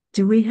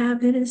 Do we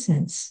have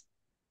innocence?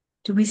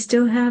 Do we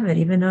still have it,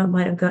 even though it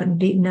might have gotten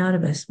beaten out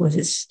of us? Was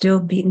it still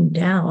beaten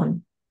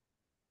down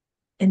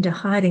into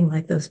hiding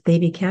like those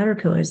baby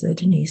caterpillars that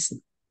Denise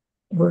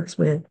works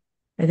with?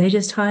 Are they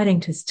just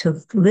hiding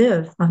to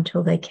live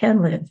until they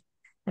can live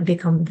and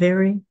become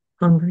very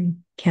hungry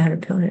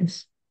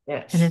caterpillars?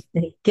 And if Yes.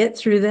 they get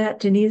through that,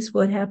 Denise,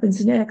 what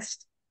happens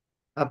next?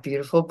 A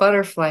beautiful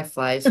butterfly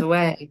flies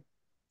away.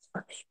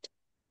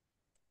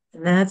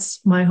 And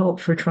that's my hope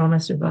for trauma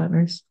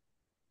survivors,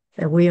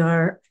 that we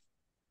are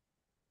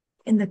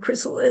in the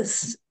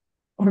chrysalis,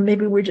 or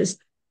maybe we're just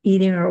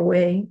eating our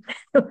way,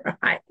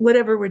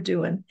 whatever we're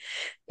doing.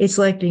 It's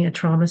like being a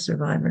trauma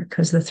survivor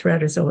because the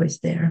threat is always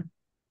there.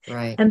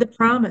 Right. And the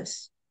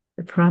promise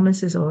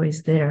is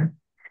always there.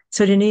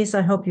 So, Denise,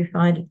 I hope you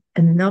find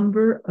a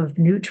number of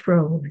new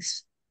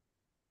troves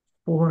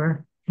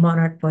for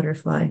monarch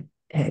butterfly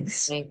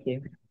eggs. Thank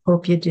you.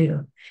 Hope you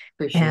do.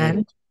 Appreciate it.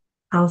 And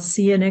I'll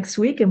see you next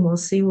week and we'll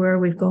see where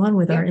we've gone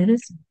with our Yep.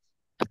 innocence.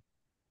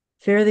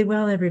 Fare thee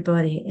well,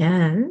 everybody.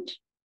 And